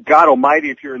 God almighty,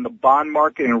 if you're in the bond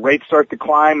market and rates start to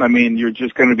climb, I mean, you're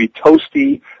just going to be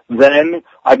toasty then.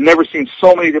 I've never seen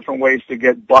so many different ways to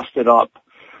get busted up.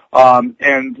 And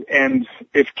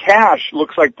if cash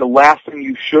looks like the last thing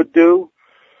you should do,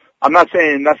 I'm not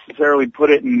saying necessarily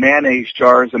put it in mayonnaise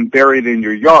jars and bury it in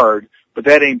your yard, but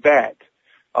that ain't bad.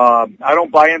 I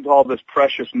don't buy into all this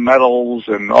precious metals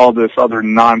and all this other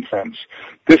nonsense.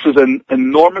 This is an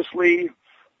enormously,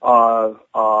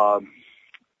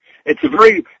 it's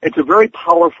a very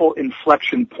powerful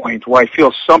inflection point where I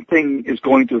feel something is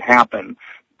going to happen.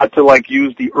 Not to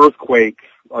use the earthquake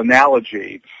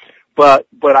analogy, but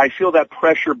I feel that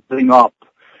pressure building up,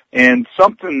 and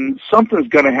something's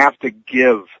going to have to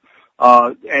give.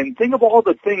 And think of all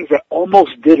the things that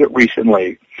almost did it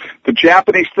recently. The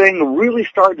Japanese thing really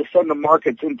started to send the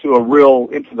markets into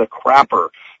the crapper.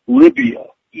 Libya,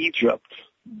 Egypt,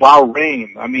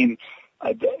 Bahrain. I mean,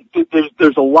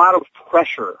 there's a lot of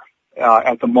pressure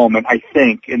at the moment, I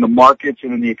think, in the markets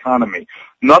and in the economy.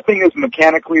 Nothing is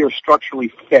mechanically or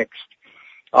structurally fixed.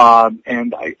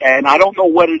 And I don't know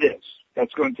what it is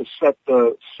that's going to set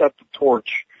the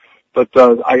torch. But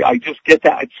I just get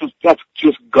that. That's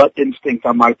just gut instinct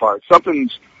on my part.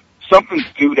 Something's something's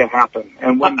due to happen.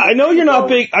 And when I know you're not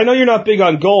big. I know you're not big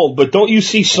on gold, but don't you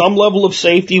see some level of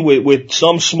safety with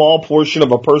some small portion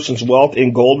of a person's wealth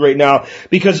in gold right now?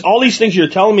 Because all these things you're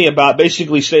telling me about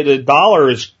basically say the dollar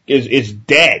is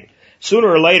dead. Sooner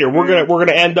or later, we're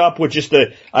gonna end up with just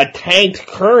a tanked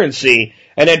currency,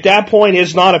 and at that point,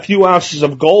 is not a few ounces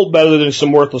of gold better than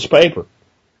some worthless paper?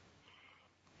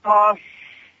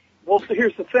 Well, so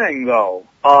here's the thing, though.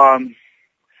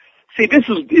 See, this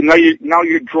is now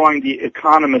you're drawing the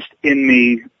economist in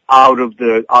me out.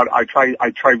 I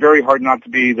try very hard not to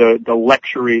be the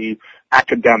lectury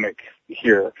academic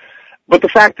here, but the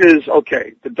fact is,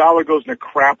 okay, the dollar goes in a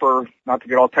crapper. Not to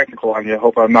get all technical on you. I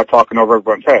hope I'm not talking over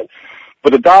everyone's head,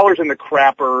 but the dollar's in the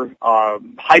crapper.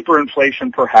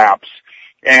 Hyperinflation, perhaps,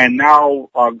 and now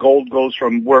gold goes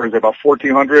from where is it, about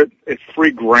 1,400? It's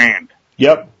 $3,000.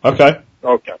 Yep. Okay.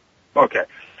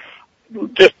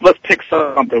 Just let's pick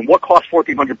something. What costs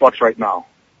 $1,400 right now?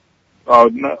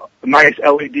 Nice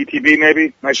LED TV,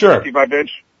 maybe. Nice sure.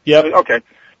 55-inch. Yep. Okay.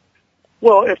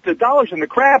 Well, if the dollar's in the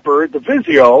crapper, the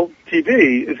Vizio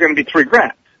TV is going to be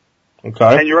 $3,000.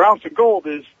 Okay. And your ounce of gold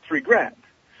is $3,000.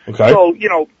 Okay. So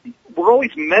we're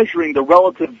always measuring the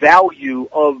relative value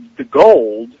of the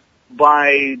gold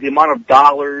by the amount of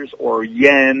dollars or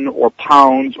yen or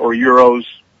pounds or euros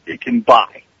it can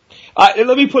buy.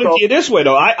 Let me put it to you this way,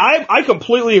 though. I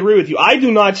completely agree with you. I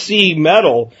do not see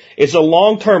metal as a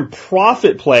long-term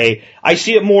profit play. I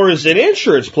see it more as an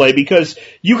insurance play, because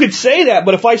you could say that,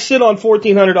 but if I sit on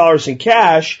 $1,400 in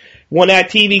cash, when that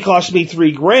TV costs me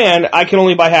 $3,000, I can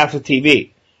only buy half the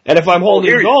TV. And if I'm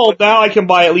holding gold, now I can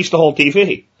buy at least the whole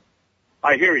TV.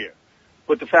 I hear you.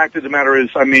 But the fact of the matter is,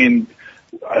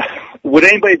 would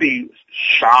anybody be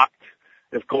shocked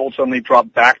if gold suddenly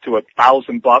dropped back to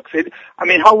 $1,000?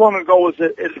 How long ago was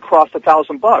it crossed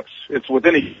 $1,000? It's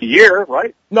within a year,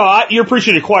 right? No, you're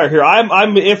preaching to the choir here. I'm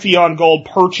iffy on gold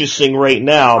purchasing right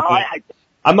now.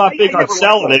 I'm not big on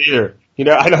selling it either.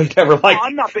 I know you never liked it.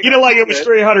 I'm not big. You don't like it was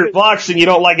 $300, and you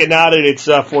don't like it now that it's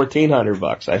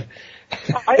 $1,400.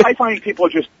 I find people are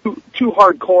just too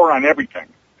hardcore on everything.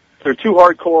 They're too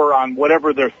hardcore on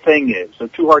whatever their thing is. They're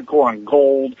too hardcore on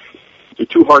gold. They're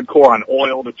too hardcore on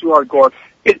oil. They're too hardcore.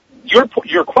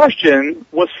 Your question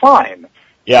was fine.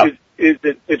 Yeah. Is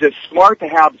it smart to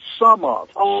have some of?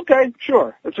 Oh, okay,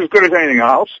 sure. It's as good as anything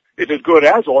else. It's as good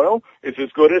as oil. It's as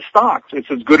good as stocks.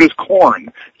 It's as good as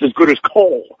corn. It's as good as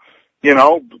coal.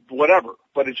 Whatever.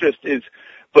 But it just is.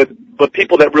 But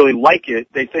people that really like it,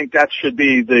 they think that should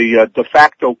be the de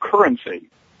facto currency.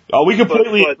 Oh, we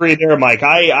completely agree there, Mike.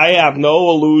 I have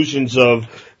no illusions of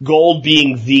gold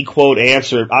being the quote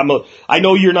answer. I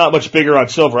know you're not much bigger on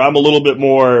silver. I'm a little bit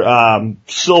more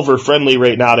silver friendly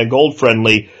right now than gold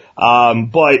friendly.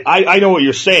 But I know what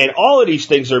you're saying. All of these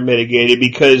things are mitigated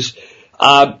because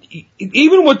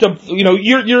even with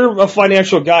you're a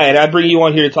financial guy, and I bring you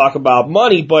on here to talk about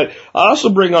money, but I also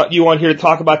bring you on here to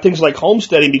talk about things like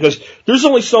homesteading, because there's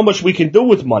only so much we can do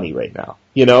with money right now.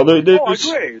 I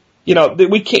agree.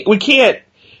 We can't.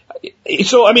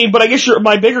 So, but I guess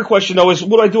my bigger question though is,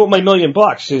 what do I do with my $1 million?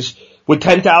 Would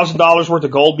 $10,000 worth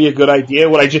of gold be a good idea?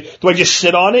 Do I just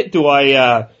sit on it? Do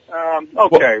I?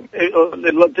 Okay.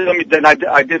 Then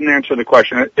I didn't answer the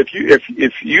question. If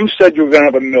you said you were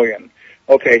going to have $1 million,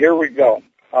 okay, here we go.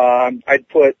 I'd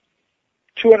put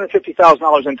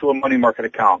 $250,000 into a money market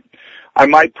account. I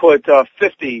might put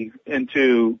 50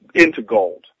 into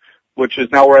gold, which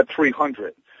is now we're at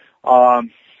 300.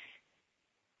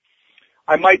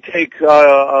 I might take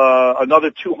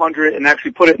another 200 and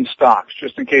actually put it in stocks,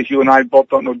 just in case you and I both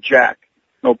don't know jack.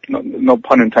 No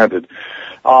pun intended.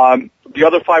 The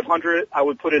other 500 I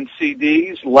would put in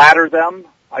CDs, ladder them.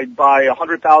 I'd buy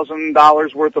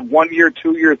 $100,000 worth of 1 year,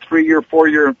 2 year, 3 year, 4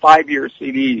 year, and 5 year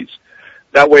CDs.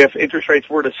 That way, if interest rates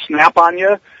were to snap on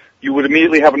you, you would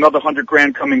immediately have another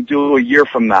 $100,000 coming due a year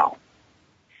from now.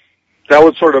 That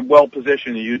would sort of well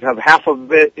position you. You'd have half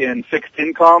of it in fixed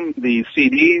income, the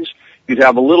CDs. You'd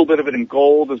have a little bit of it in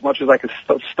gold, as much as I could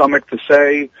stomach to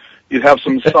say. You'd have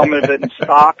some of it in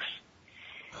stocks,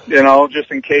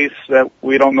 just in case that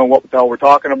we don't know what the hell we're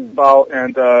talking about.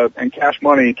 And cash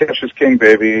money, cash is king,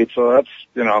 baby. So that's,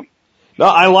 No,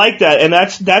 I like that, and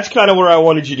that's kind of where I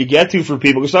wanted you to get to for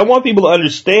people, because I want people to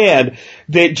understand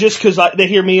that just because they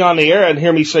hear me on the air and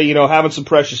hear me say, having some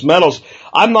precious metals,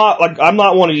 I'm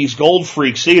not one of these gold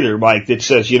freaks either, Mike, that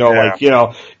says,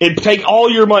 take all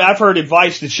your money. I've heard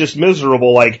advice that's just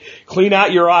miserable, like clean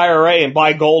out your IRA and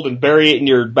buy gold and bury it in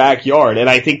your backyard, and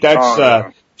I think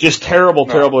that's just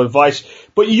terrible advice.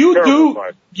 But you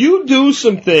do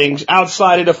some things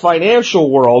outside of the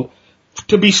financial world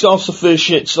to be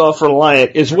self-sufficient,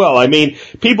 self-reliant as well. I mean,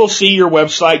 people see your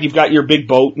website, you've got your big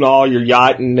boat and all, your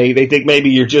yacht, and they think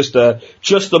maybe you're just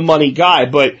the money guy,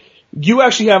 but you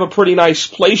actually have a pretty nice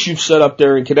place you've set up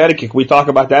there in Connecticut. Can we talk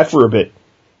about that for a bit?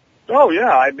 Oh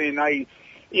yeah, I mean,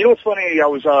 you know what's funny? I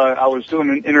was doing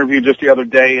an interview just the other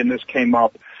day, and this came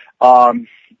up.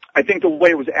 I think the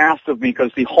way it was asked of me,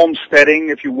 because the homesteading,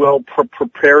 if you will,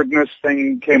 preparedness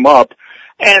thing came up,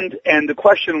 and the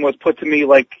question was put to me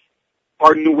like,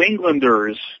 are New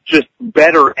Englanders just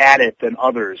better at it than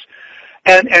others?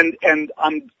 And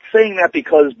I'm saying that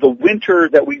because the winter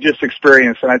that we just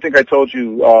experienced, and I think I told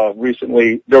you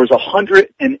recently, there was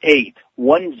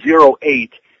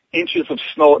 108 inches of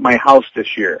snow at my house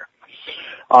this year.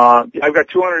 I've got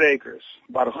 200 acres.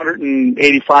 About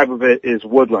 185 of it is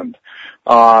woodland.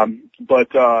 But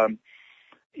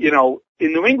you know,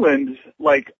 in New England,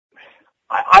 like,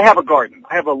 I have a garden.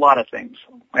 I have a lot of things.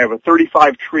 I have a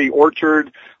 35-tree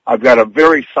orchard. I've got a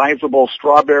very sizable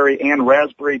strawberry and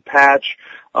raspberry patch.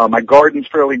 My garden's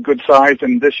fairly good sized,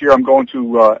 and this year I'm going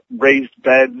to raised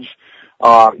beds.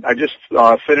 I just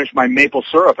finished my maple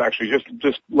syrup, actually,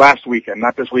 just last weekend,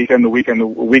 not this weekend, a week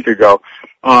ago.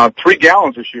 3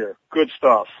 gallons this year. Good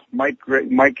stuff. Mike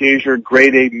Gasior,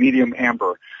 grade A, medium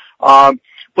amber.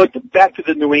 But back to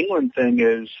the New England thing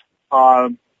is,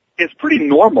 it's pretty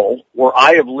normal where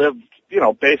I have lived, you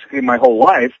know, basically my whole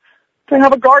life to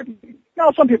have a garden.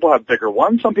 Now, some people have bigger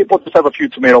ones. Some people just have a few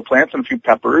tomato plants and a few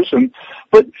peppers,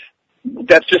 but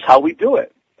that's just how we do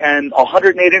it. And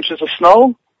 108 inches of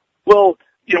snow, well,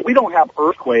 you know, we don't have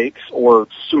earthquakes or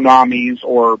tsunamis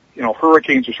or, you know,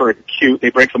 hurricanes are sort of cute.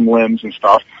 They break some limbs and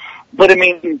stuff. But I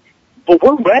mean, but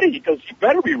we're ready, because you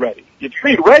better be ready. If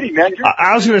you ain't ready, man,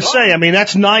 I was going to say, I mean,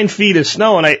 that's 9 feet of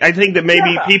snow, and I think that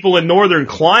maybe people in northern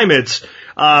climates,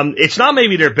 it's not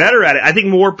maybe they're better at it. I think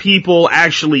more people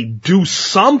actually do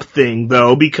something,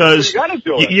 though, because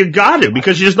you got to,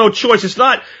 because there's no choice. It's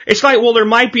like, well, there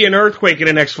might be an earthquake in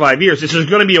the next 5 years. This is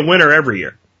going to be a winter every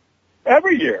year.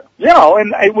 Every year, you know,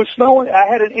 and it was snowing. I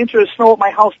had an inch of snow at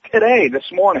my house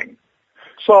this morning.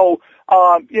 So,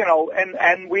 you know,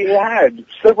 and we had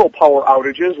several power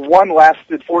outages. One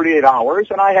lasted 48 hours,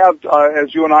 and I have,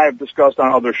 as you and I have discussed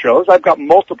on other shows, I've got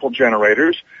multiple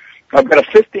generators. I've got a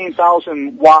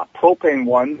 15,000 watt propane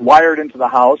one wired into the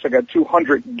house. I got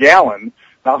 200 gallon,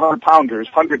 not 100 pounders,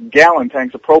 100 gallon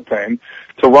tanks of propane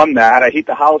to run that. I heat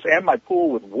the house and my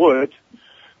pool with wood.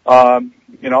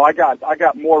 You know, I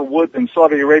got more wood than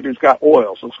Saudi Arabia's got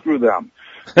oil, so screw them.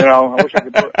 You know, I wish I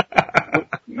could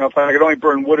you know, if I could only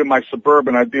burn wood in my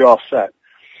Suburban, I'd be all set.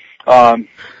 You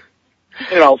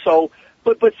know, so,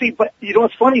 but you know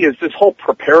what's funny is this whole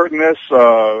preparedness,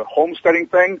 homesteading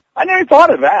thing. I never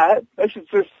thought of that. This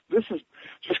is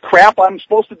just crap I'm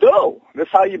supposed to do. That's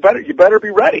how you better be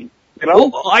ready. You know?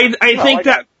 Well,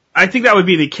 I think that would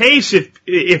be the case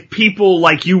if people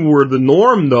like you were the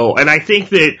norm, though. And I think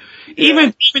that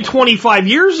even 25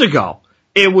 years ago,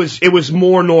 it was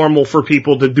more normal for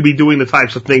people to be doing the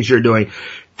types of things you're doing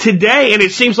today. And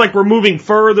it seems like we're moving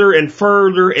further and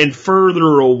further and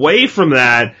further away from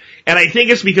that. And I think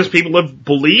it's because people have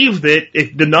believed that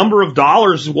if the number of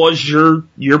dollars was your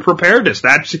preparedness,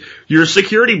 that's your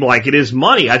security blanket is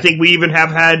money. I think we even have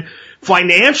had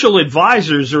financial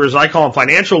advisors, or as I call them,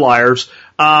 financial liars,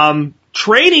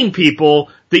 training people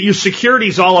that your security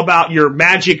is all about your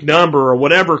magic number or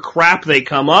whatever crap they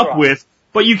come up with,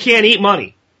 but you can't eat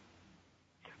money.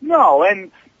 No,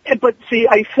 but see,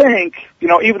 I think, you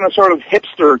know, even the sort of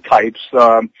hipster types,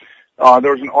 there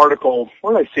was an article,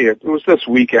 where did I see it? It was this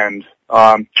weekend,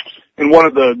 in one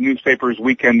of the newspaper's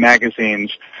weekend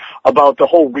magazines, about the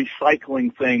whole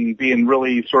recycling thing being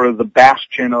really sort of the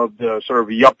bastion of the sort of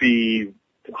yuppie,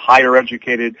 higher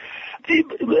educated.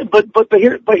 But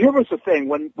here was the thing.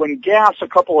 When gas a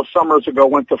couple of summers ago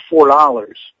went to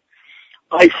 $4,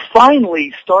 I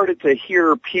finally started to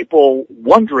hear people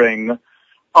wondering,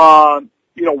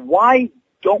 you know, why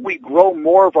don't we grow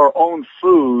more of our own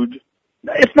food?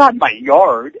 If not in my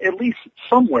yard, at least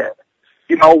somewhere.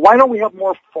 You know, why don't we have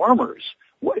more farmers?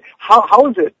 How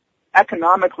is it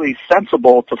economically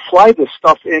sensible to fly this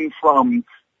stuff in from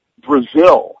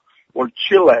Brazil or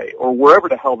Chile or wherever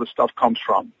the hell this stuff comes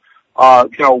from?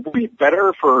 You know, would it be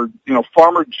better for, you know,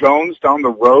 Farmer Jones down the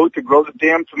road to grow the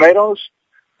damn tomatoes?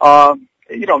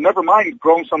 You know, never mind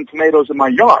growing some tomatoes in my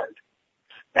yard.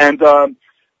 And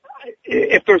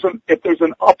if there's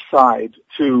an upside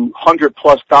to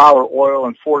 $100+ oil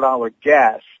and $4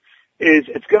 gas,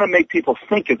 it's going to make people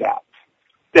think of that.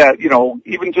 That, you know,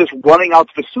 even just running out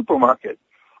to the supermarket.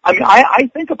 I mean, I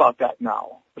think about that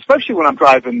now, especially when I'm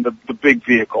driving the big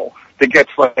vehicle that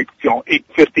gets like, you know, 8,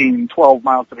 15, 12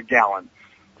 miles to the gallon.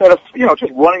 that if,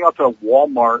 just running out to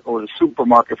Walmart or the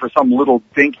supermarket for some little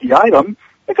dinky item,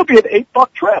 it could be an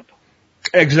 $8 trip.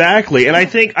 Exactly. And I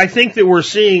think that we're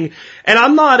seeing, and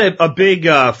I'm not a big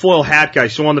foil hat guy,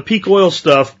 so on the peak oil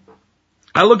stuff,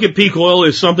 I look at peak oil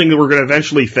as something that we're going to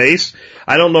eventually face.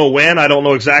 I don't know when, I don't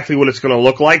know exactly what it's going to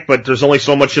look like, but there's only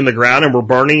so much in the ground and we're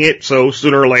burning it, so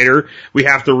sooner or later we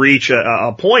have to reach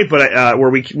a point where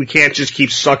we can't just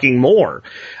keep sucking more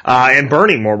and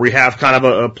burning more. We have kind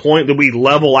of a point that we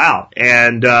level out.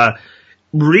 And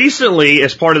recently,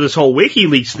 as part of this whole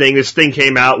WikiLeaks thing, this thing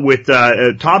came out with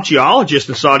a top geologist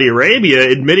in Saudi Arabia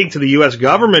admitting to the U.S.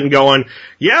 government and going,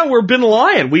 "Yeah, we've been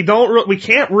lying. We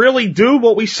can't really do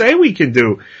what we say we can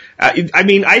do."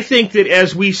 I think that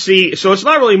as we see, so it's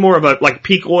not really more of a like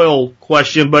peak oil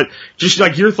question, but just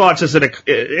like your thoughts as at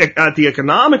the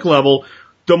economic level.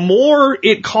 The more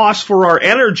it costs for our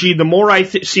energy, the more I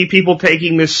see people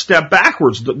taking this step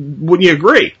backwards. Wouldn't you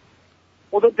agree?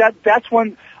 Well,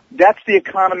 that's the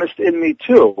economist in me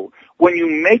too. When you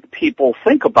make people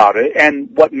think about it, and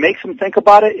what makes them think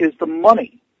about it is the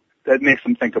money that makes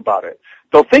them think about it.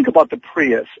 They'll think about the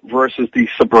Prius versus the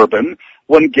Suburban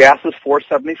when gas is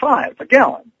 $4.75 a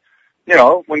gallon.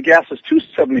 When gas is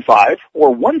 $2.75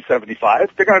 or $1.75,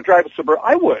 they're going to drive a Suburban.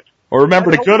 I would. Or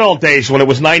remember the good old days when it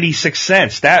was 96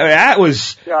 cents. That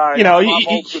was,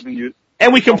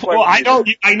 and we can. Well,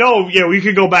 I know. We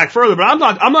could go back further, but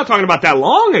I'm not talking about that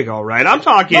long ago, right? I'm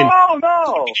talking.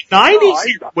 No.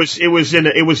 90s. It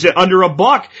was under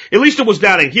 $1. At least it was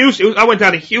down in Houston. I went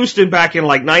down to Houston back in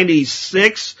like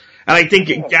 96, and I think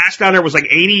gas down there was like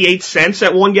 88 cents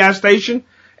at one gas station.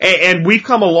 And we've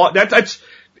come a long. That's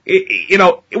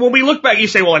when we look back, you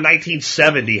say, well, in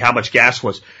 1970, how much gas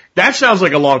was? That sounds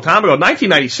like a long time ago.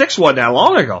 1996 wasn't that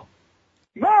long ago.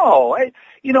 No.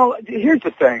 Here's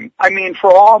the thing. I mean,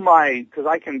 for all because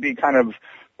I can be kind of,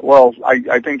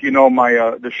 I think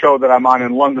my, the show that I'm on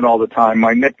in London all the time,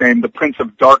 my nickname, the Prince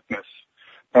of Darkness.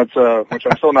 That's, which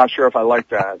I'm still not sure if I like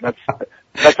that.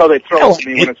 That's how they throw it to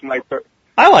me when it's my turn.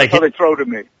 I like it. That's how they throw it to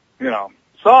me,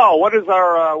 So, what's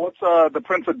the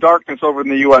Prince of Darkness over in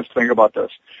the U.S. think about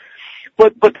this?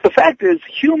 But the fact is,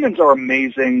 humans are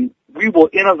amazing. We will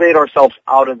innovate ourselves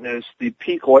out of this. The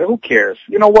peak oil, who cares?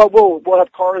 You know what? We'll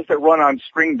have cars that run on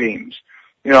string beams,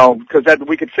 because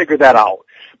we could figure that out.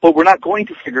 But we're not going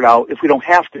to figure it out if we don't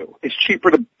have to. It's cheaper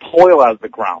to pull oil out of the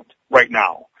ground right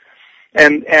now.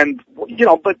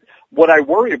 But what I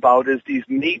worry about is these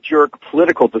knee-jerk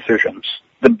political decisions.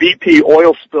 The BP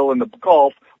oil spill in the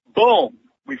Gulf, boom,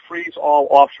 we freeze all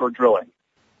offshore drilling.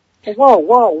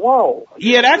 Whoa.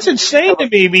 Yeah, that's insane to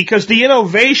me because the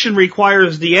innovation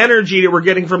requires the energy that we're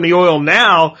getting from the oil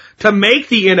now to make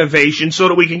the innovation so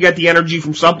that we can get the energy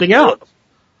from something else.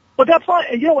 But that's why,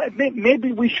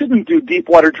 maybe we shouldn't do deep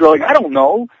water drilling. I don't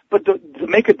know. But to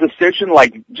make a decision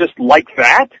like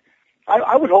that,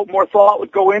 I would hope more thought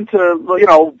would go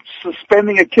into,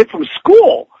 suspending a kid from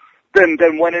school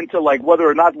than went into like whether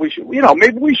or not we should,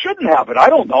 maybe we shouldn't have it. I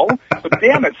don't know. But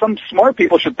damn it, some smart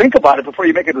people should think about it before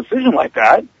you make a decision like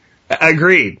that.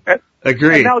 Agreed. And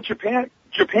now Japan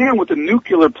with the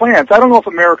nuclear plants, I don't know if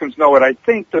Americans know it. I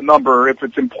think the number, if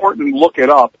it's important, look it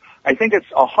up. I think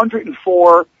it's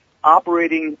 104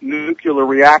 operating nuclear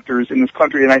reactors in this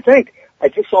country. And I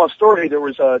just saw a story.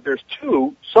 There's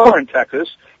two, southern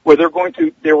Texas, where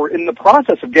they were in the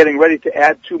process of getting ready to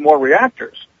add 2 more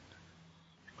reactors.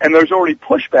 And there's already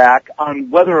pushback on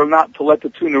whether or not to let the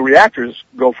 2 new reactors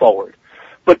go forward.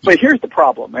 But here's the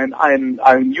problem, and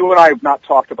you and I have not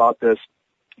talked about this.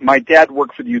 My dad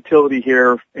worked for the utility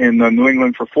here in New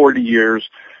England for 40 years,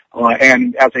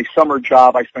 and as a summer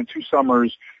job, I spent 2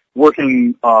 summers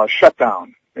working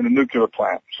shutdown in a nuclear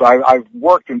plant. So I've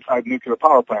worked inside nuclear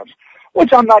power plants,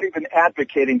 which I'm not even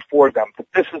advocating for them, but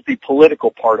this is the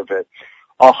political part of it.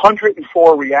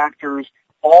 104 reactors,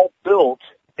 all built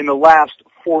in the last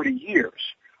 40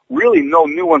 years. Really no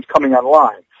new ones coming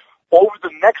online. Over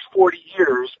the next 40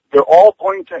 years, they're all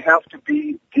going to have to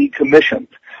be decommissioned.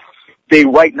 They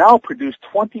right now produce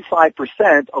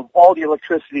 25% of all the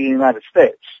electricity in the United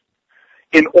States.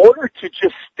 In order to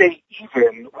just stay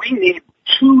even, we need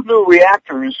 2 new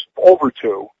reactors, over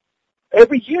 2,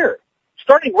 every year,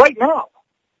 starting right now,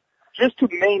 just to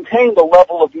maintain the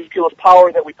level of nuclear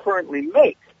power that we currently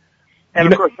make. And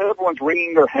of course, everyone's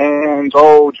wringing their hands.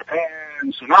 Oh, Japan,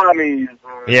 tsunamis.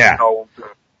 Yeah.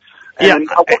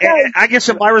 I guess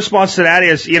my response to that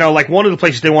is, like one of the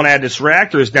places they want to add this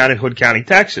reactor is down in Hood County,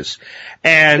 Texas,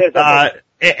 and I'm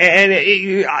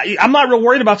not real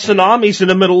worried about tsunamis in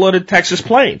the middle of the Texas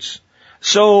plains.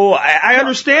 So I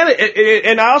understand it,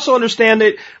 and I also understand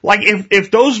that, like, if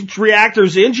those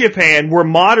reactors in Japan were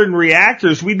modern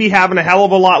reactors, we'd be having a hell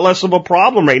of a lot less of a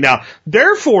problem right now.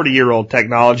 They're 40-year-old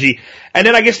technology. And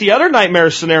then I guess the other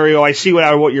nightmare scenario I see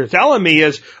what you're telling me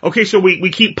is, okay, so we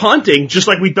keep punting, just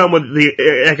like we've done with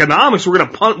the economics, we're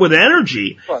going to punt with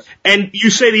energy. Right. And you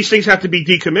say these things have to be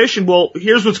decommissioned. Well,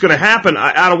 here's what's going to happen.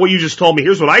 Out of what you just told me,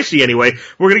 here's what I see anyway.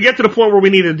 We're going to get to the point where we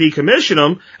need to decommission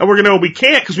them, and we're going to know we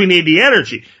can't because we need the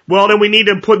energy. Well, then we need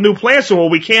to put new plants in. Well,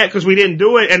 we can't because we didn't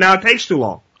do it, and now it takes too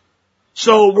long.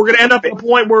 So we're going to end up at a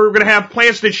point where we're going to have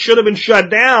plants that should have been shut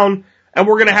down, and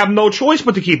we're going to have no choice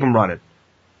but to keep them running.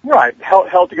 Right,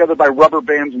 held together by rubber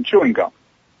bands and chewing gum.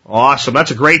 Awesome. That's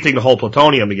a great thing to hold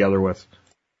plutonium together with.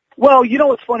 Well, you know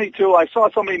what's funny, too? I saw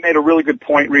somebody made a really good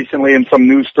point recently in some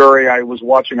news story I was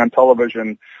watching on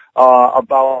television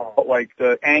about, like,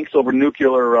 the angst over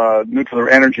nuclear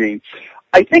energy.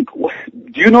 I think,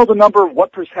 do you know the number of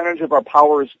what percentage of our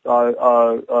power is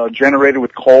generated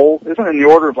with coal? Isn't it in the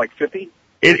order of, like, 50?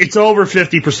 It's over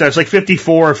 50%. It's like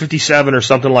 54 or 57 or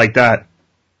something like that.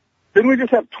 Didn't we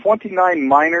just have 29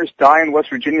 miners die in West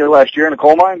Virginia last year in a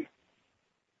coal mine?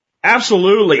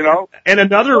 Absolutely. You know? And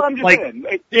another,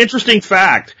 interesting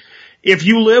fact, if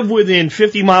you live within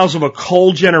 50 miles of a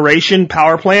coal generation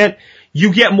power plant,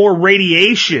 you get more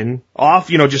radiation off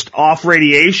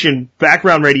radiation,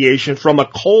 background radiation from a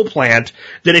coal plant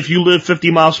than if you live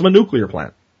 50 miles from a nuclear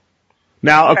plant.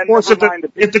 Now, of course,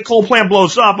 if the coal plant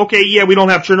blows up, okay, yeah, we don't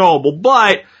have Chernobyl,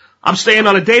 but I'm saying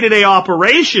on a day-to-day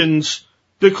operations,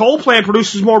 the coal plant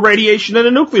produces more radiation than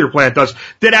a nuclear plant does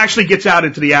that actually gets out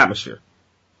into the atmosphere.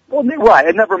 Well, right,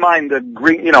 and never mind the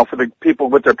green, for the people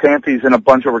with their panties in a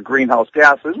bunch over greenhouse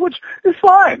gases, which is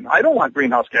fine. I don't want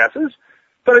greenhouse gases.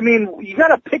 But, I mean, you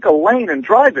gotta pick a lane and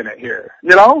drive in it here,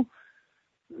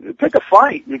 Pick a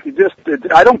fight. You could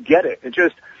I don't get it. It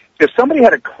just, if somebody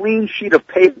had a clean sheet of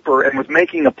paper and was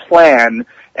making a plan,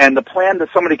 and the plan that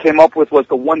somebody came up with was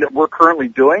the one that we're currently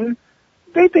doing,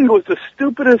 they think it was the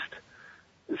stupidest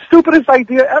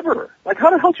idea ever. Like, how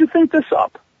the hell did you think this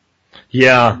up?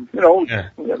 Yeah. You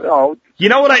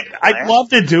know what I'd love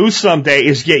to do someday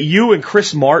is get you and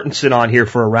Chris Martenson on here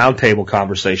for a roundtable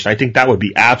conversation. I think that would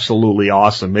be absolutely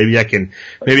awesome. Maybe I can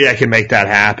make that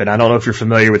happen. I don't know if you're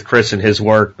familiar with Chris and his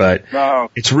work, but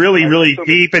it's really, really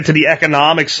deep into the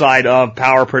economic side of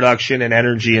power production and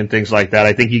energy and things like that.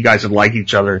 I think you guys would like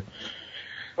each other.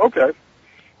 Okay.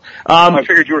 I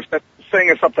figured you were setting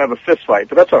us up to have a fist fight,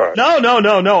 but that's all right.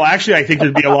 No. Actually, I think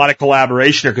there'd be a lot of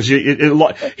collaboration there because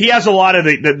he has a lot of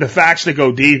the facts that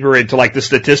go deeper into, like, the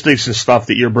statistics and stuff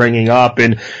that you're bringing up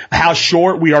and how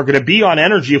short we are going to be on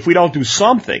energy if we don't do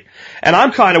something. And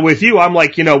I'm kind of with you. I'm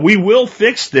like, we will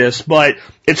fix this, but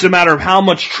it's a matter of how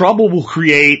much trouble we'll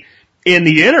create in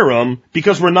the interim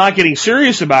because we're not getting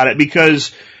serious about it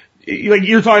because, like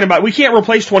you're talking about, we can't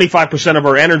replace 25% of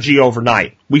our energy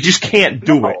overnight. We just can't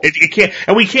do it. It can't,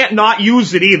 and we can't not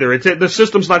use it either. The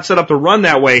system's not set up to run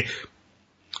that way.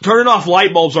 Turning off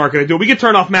light bulbs aren't going to do it. We can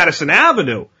turn off Madison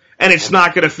Avenue, and it's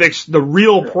not going to fix the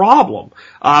real problem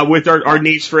with our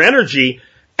needs for energy.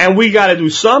 And we got to do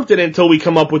something until we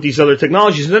come up with these other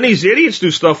technologies. And then these idiots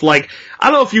do stuff like, I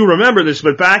don't know if you remember this,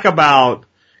 but back about,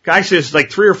 guy says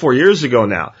like 3 or 4 years ago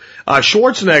now,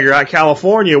 Schwarzenegger out of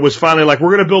California was finally like,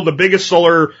 we're going to build the biggest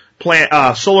solar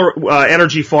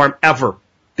energy farm ever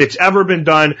that's ever been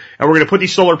done, and we're going to put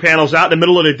these solar panels out in the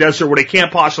middle of the desert where they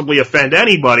can't possibly offend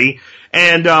anybody.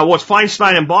 And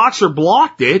Feinstein and Boxer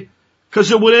blocked it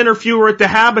because it would interfere with the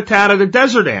habitat of the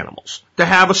desert animals to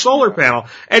have a solar panel.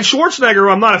 And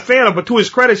Schwarzenegger, I'm not a fan of, but to his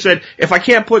credit, said, if I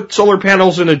can't put solar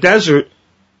panels in the desert,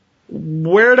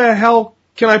 where the hell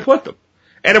can I put them?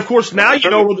 And of course, now you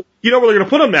know where they're going to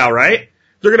put them now, right?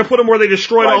 They're going to put them where they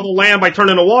destroyed all the land by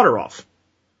turning the water off.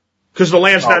 Because the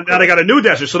land's now they got a new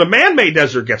desert. So the man-made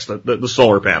desert gets the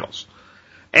solar panels.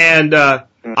 And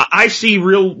I see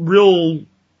real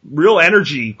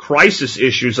energy crisis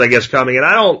issues, I guess, coming. And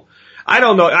I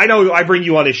don't know. I know I bring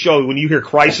you on this show. When you hear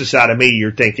crisis out of me,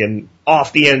 you're thinking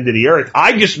off the end of the earth.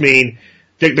 I just mean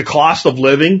the cost of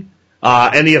living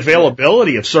and the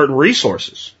availability of certain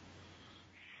resources.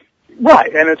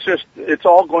 Right, and it's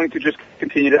all going to just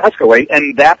continue to escalate,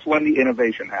 and that's when the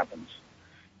innovation happens.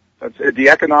 The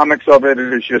economics of it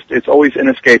is it's always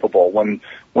inescapable. When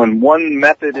one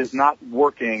method is not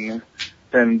working,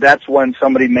 then that's when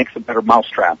somebody makes a better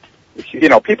mousetrap.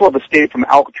 People have escaped from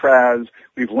Alcatraz,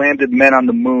 we've landed men on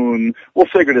the moon, we'll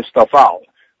figure this stuff out.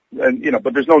 And,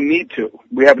 but there's no need to.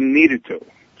 We haven't needed to.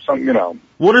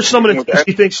 What are some of the things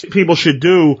you think people should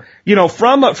do,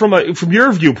 from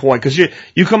your viewpoint? Because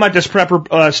you come at this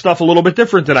prepper stuff a little bit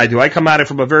different than I do. I come at it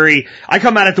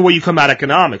the way you come at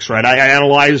economics, right? I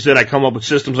analyze it, I come up with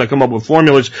systems, I come up with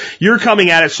formulas. You're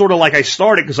coming at it sort of like I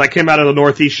started, because I came out of the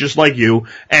Northeast just like you,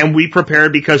 and we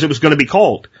prepared because it was going to be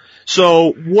cold.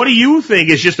 So what do you think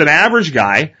is just an average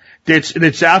guy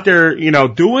that's out there,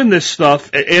 doing this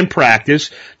stuff in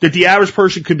practice that the average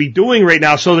person could be doing right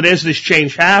now, so that as this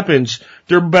change happens,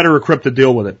 they're better equipped to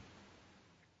deal with it?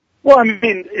 Well, I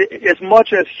mean, as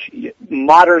much as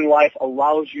modern life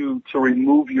allows you to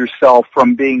remove yourself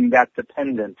from being that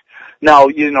dependent. Now,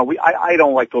 I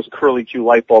don't like those curly Q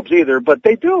light bulbs either, but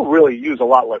they do really use a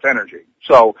lot less energy.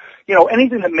 So,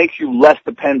 anything that makes you less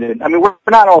dependent. I mean, we're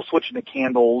not all switching to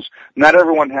candles. Not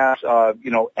everyone has,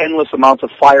 endless amounts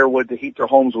of firewood to heat their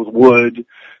homes with wood.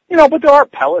 But there are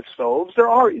pellet stoves.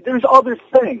 There's other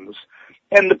things.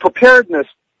 And the preparedness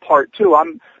part too.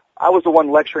 I was the one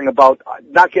lecturing about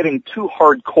not getting too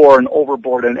hardcore and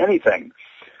overboard in anything.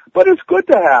 But it's good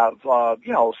to have,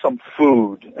 some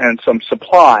food and some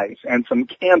supplies and some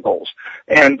candles.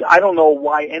 And I don't know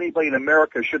why anybody in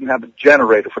America shouldn't have a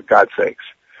generator, for God's sakes.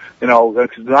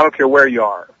 Because I don't care where you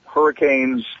are.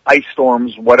 Hurricanes, ice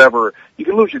storms, whatever. You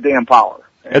can lose your damn power.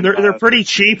 And they're pretty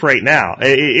cheap right now.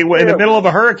 In the middle of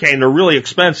a hurricane, they're really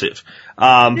expensive.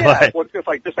 But well, it's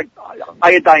just like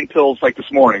iodine pills like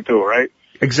this morning too, right?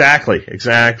 Exactly.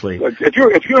 If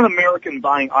you're an American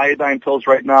buying iodine pills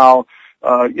right now,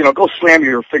 go slam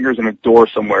your fingers in a door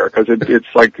somewhere, because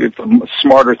it's a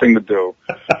smarter thing to do.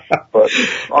 But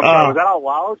was that out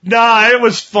loud? Nah, it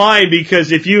was fine,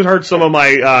 because if you heard some of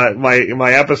my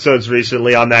my episodes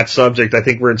recently on that subject, I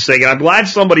think we're in sync. And I'm glad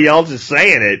somebody else is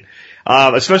saying it.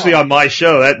 Especially on my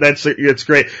show. It's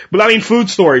great. But I mean, food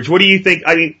storage, what do you think?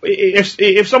 I mean,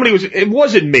 if somebody it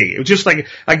wasn't me. It was just like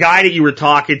a guy that you were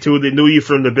talking to that knew you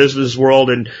from the business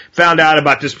world and found out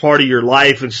about this part of your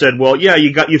life and said, well, yeah,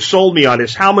 you've sold me on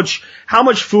this. How much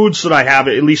food should I have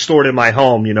at least stored in my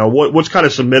home? What's kind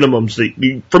of some minimums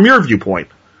from your viewpoint?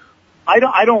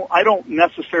 I don't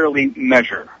necessarily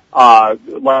measure,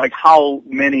 like how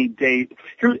many days.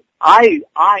 I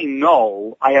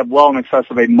know I have well in excess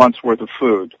of a month's worth of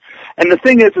food. And the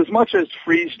thing is, as much as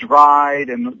freeze-dried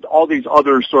and all these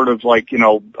other sort of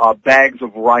bags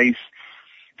of rice,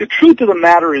 the truth of the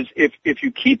matter is if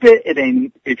you keep it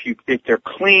if they're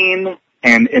clean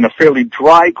and in a fairly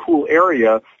dry, cool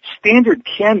area, standard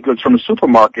canned goods from a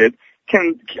supermarket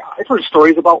I've heard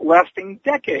stories about lasting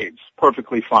decades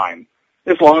perfectly fine,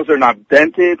 as long as they're not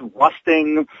dented,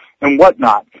 rusting, and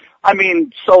whatnot. I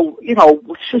mean, so,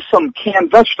 just some canned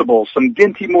vegetables, some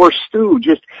Dinty Moore stew,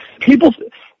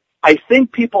 I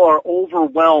think people are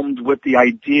overwhelmed with the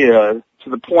idea to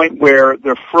the point where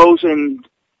they're frozen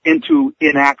into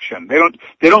inaction. They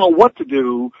don't know what to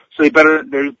do, so they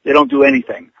don't do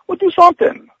anything. Well, do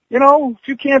something. A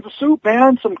few cans of soup,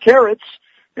 man, some carrots,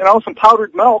 some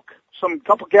powdered milk, some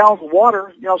couple gallons of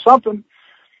water, something,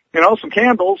 some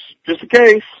candles, just in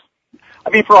case. I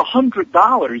mean, for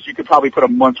 $100, you could probably put a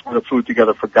month's worth of food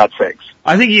together, for God's sakes.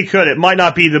 I think you could. It might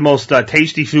not be the most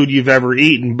tasty food you've ever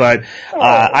eaten, but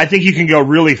I think you can go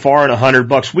really far in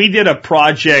 $100. We did a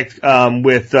project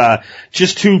with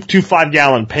just two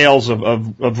 5-gallon pails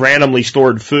of randomly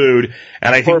stored food,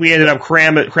 and I think we ended up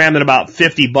cramming about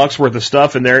 $50 worth of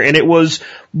stuff in there, and it was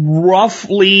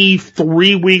roughly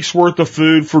 3 weeks worth of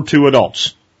food for 2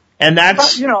 adults. And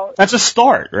that's a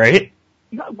start, right?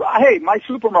 Hey, my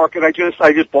supermarket, I just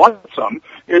bought some,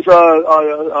 is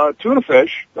a tuna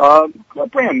fish, a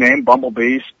brand name,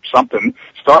 Bumblebee, something,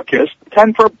 Starkist,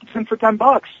 10 for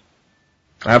 $10.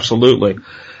 Absolutely.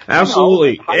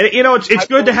 It's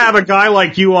good to have a guy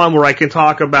like you on where I can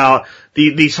talk about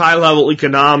these high-level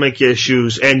economic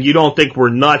issues, and you don't think we're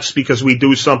nuts because we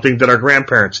do something that our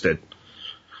grandparents did.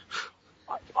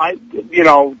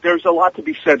 There's a lot to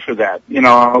be said for that.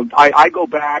 I go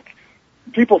back.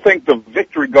 People think the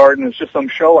Victory Garden is just some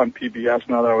show on PBS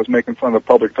now that I was making fun of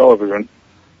public television.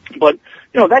 But,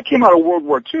 that came out of World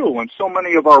War II when so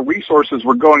many of our resources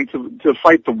were going to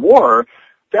fight the war.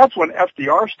 That's when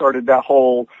FDR started that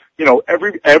whole,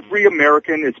 every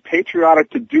American is patriotic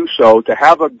to do so, to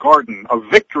have a garden, a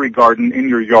Victory Garden in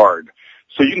your yard.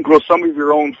 So you can grow some of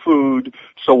your own food,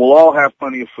 so we'll all have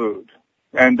plenty of food.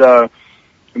 And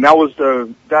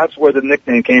that's where the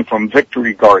nickname came from,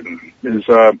 Victory Garden.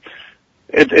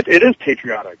 It is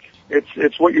patriotic.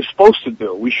 It's what you're supposed to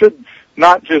do. We should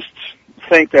not just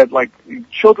think that,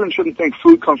 children shouldn't think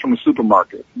food comes from a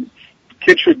supermarket.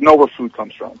 Kids should know where food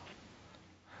comes from.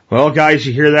 Well, guys,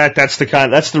 you hear that? That's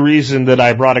the reason that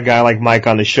I brought a guy like Mike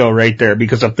on the show right there,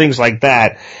 because of things like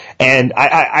that. And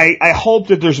I hope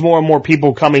that there's more and more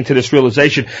people coming to this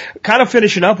realization. Kind of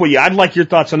finishing up with you, I'd like your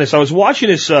thoughts on this. I was watching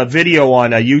this video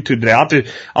on YouTube today.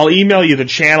 I'll email you the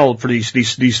channel for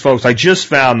these folks. I just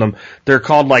found them. They're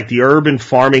called like the Urban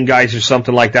Farming Guys or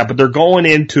something like that. But they're going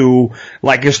into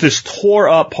like it's this tore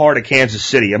up part of Kansas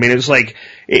City. I mean, it's like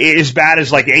as bad as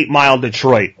like 8 Mile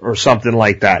Detroit or something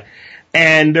like that.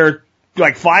 And they're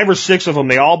like 5 or 6 of them.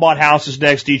 They all bought houses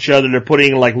next to each other. They're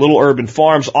putting in like little urban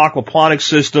farms, aquaponic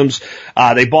systems.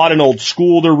 They bought an old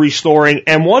school they're restoring.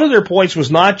 And one of their points was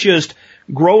not just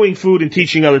growing food and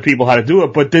teaching other people how to do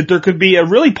it, but that there could be a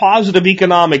really positive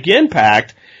economic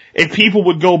impact if people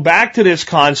would go back to this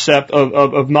concept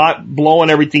of not blowing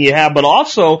everything you have, but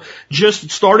also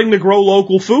just starting to grow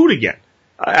local food again.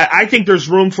 I think there's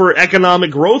room for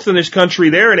economic growth in this country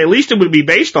there, and at least it would be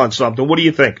based on something. What do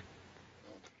you think?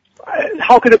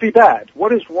 How could it be bad?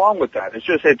 What is wrong with that?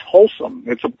 It's wholesome.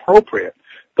 It's appropriate.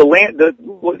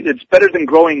 It's better than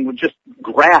growing with just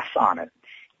grass on it.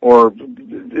 Or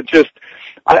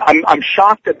I'm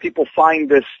shocked that people find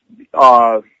this,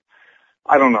 I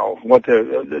don't know like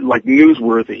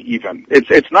newsworthy even.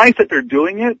 It's nice that they're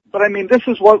doing it, but I mean, this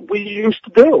is what we used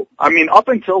to do. I mean, up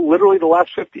until literally the last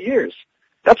 50 years.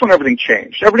 That's when everything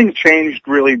changed. Everything changed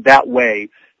really that way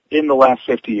in the last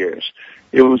 50 years.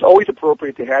 It was always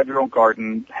appropriate to have your own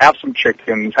garden, have some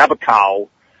chickens, have a cow.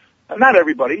 Not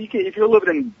everybody. If you're living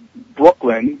in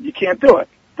Brooklyn, you can't do it.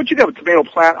 But you can have a tomato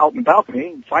plant out in the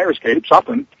balcony, fire escape,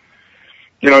 something.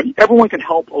 Everyone can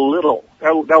help a little.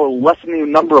 That will lessen the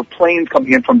number of planes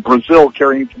coming in from Brazil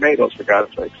carrying tomatoes, for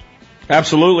God's sakes.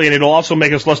 Absolutely, and it'll also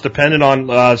make us less dependent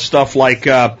on stuff like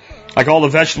all the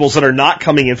vegetables that are not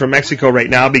coming in from Mexico right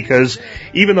now, because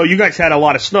even though you guys had a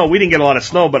lot of snow, we didn't get a lot of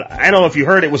snow, but I don't know if you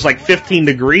heard, it was like 15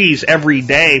 degrees every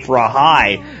day for a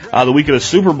high the week of the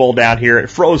Super Bowl down here. It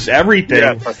froze everything.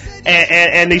 Yeah.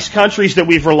 And these countries that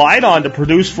we've relied on to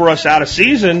produce for us out of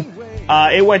season,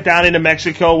 it went down into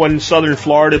Mexico and southern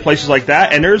Florida, places like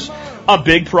that, and there's a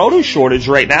big produce shortage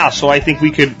right now, so I think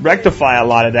we could rectify a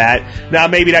lot of that. Now,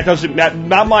 maybe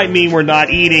that might mean we're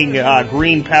not eating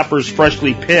green peppers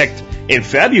freshly picked in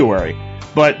February,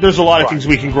 but there's a lot of things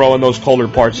we can grow in those colder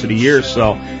parts of the year,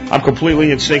 so I'm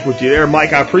completely in sync with you there.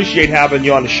 Mike, I appreciate having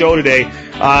you on the show today.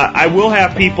 I will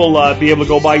have people be able to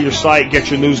go by your site, get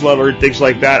your newsletter, and things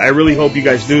like that. I really hope you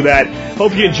guys do that.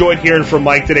 Hope you enjoyed hearing from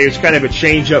Mike today. It's kind of a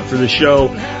change-up for the show.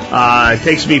 It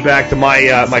takes me back to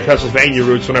my Pennsylvania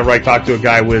roots whenever I talk to a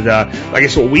guy with, I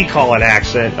guess what we call an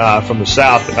accent from the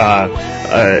South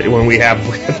when we have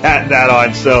that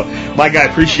on. So, Mike, I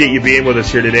appreciate you being with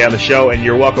us here today on the show, and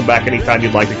you're welcome back anytime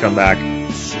you'd like to come back.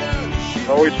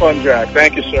 Always fun, Jack.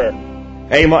 Thank you, sir.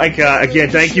 Hey, Mike, again,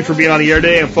 thank you for being on the air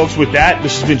today. And, folks, with that,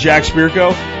 this has been Jack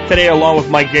Spirko, today along with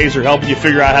Mike Gasior, helping you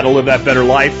figure out how to live that better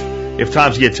life if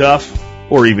times get tough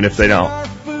or even if they don't. Our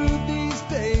food these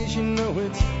days,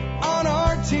 it's on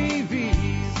our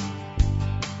TVs.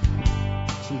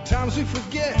 Sometimes we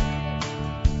forget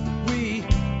we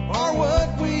are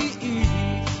what we eat.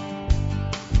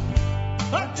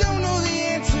 I don't know the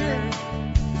answer.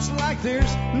 It's like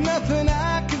there's nothing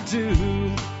I can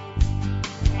do.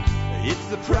 It's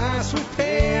the price we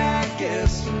pay, I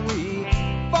guess, and we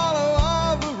follow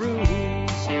all the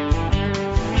rules.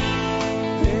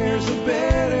 There's a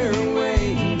better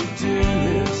way to do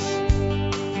this.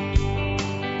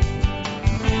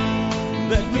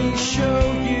 Let me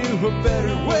show you a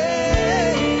better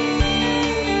way.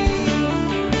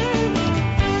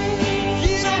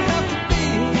 You don't have to be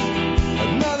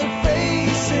another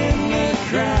face in the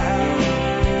crowd.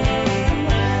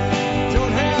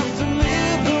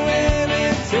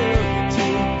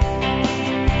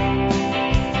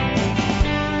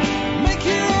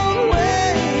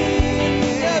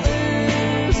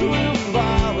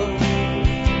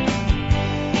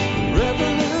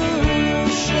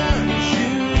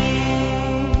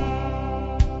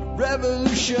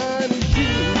 Revolution is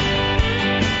you.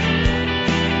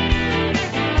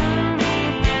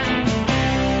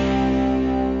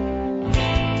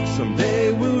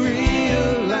 Someday we'll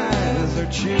realize our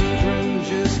children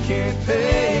just can't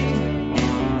pay,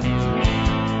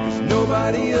 'cause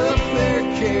nobody up there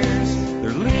cares.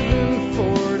 They're living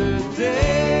for today.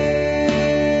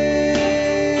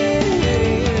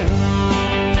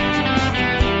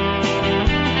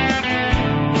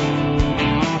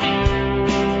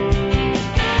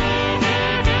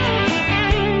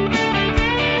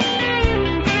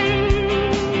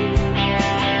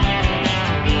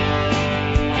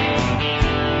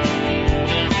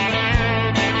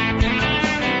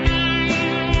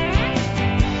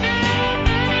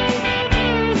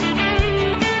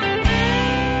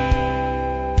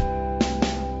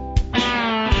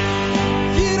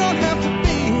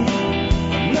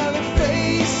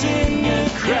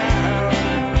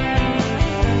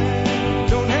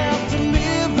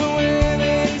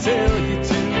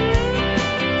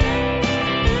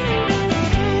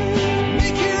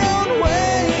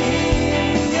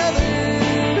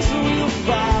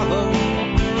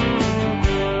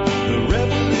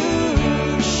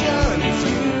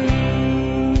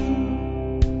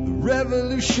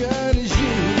 revolution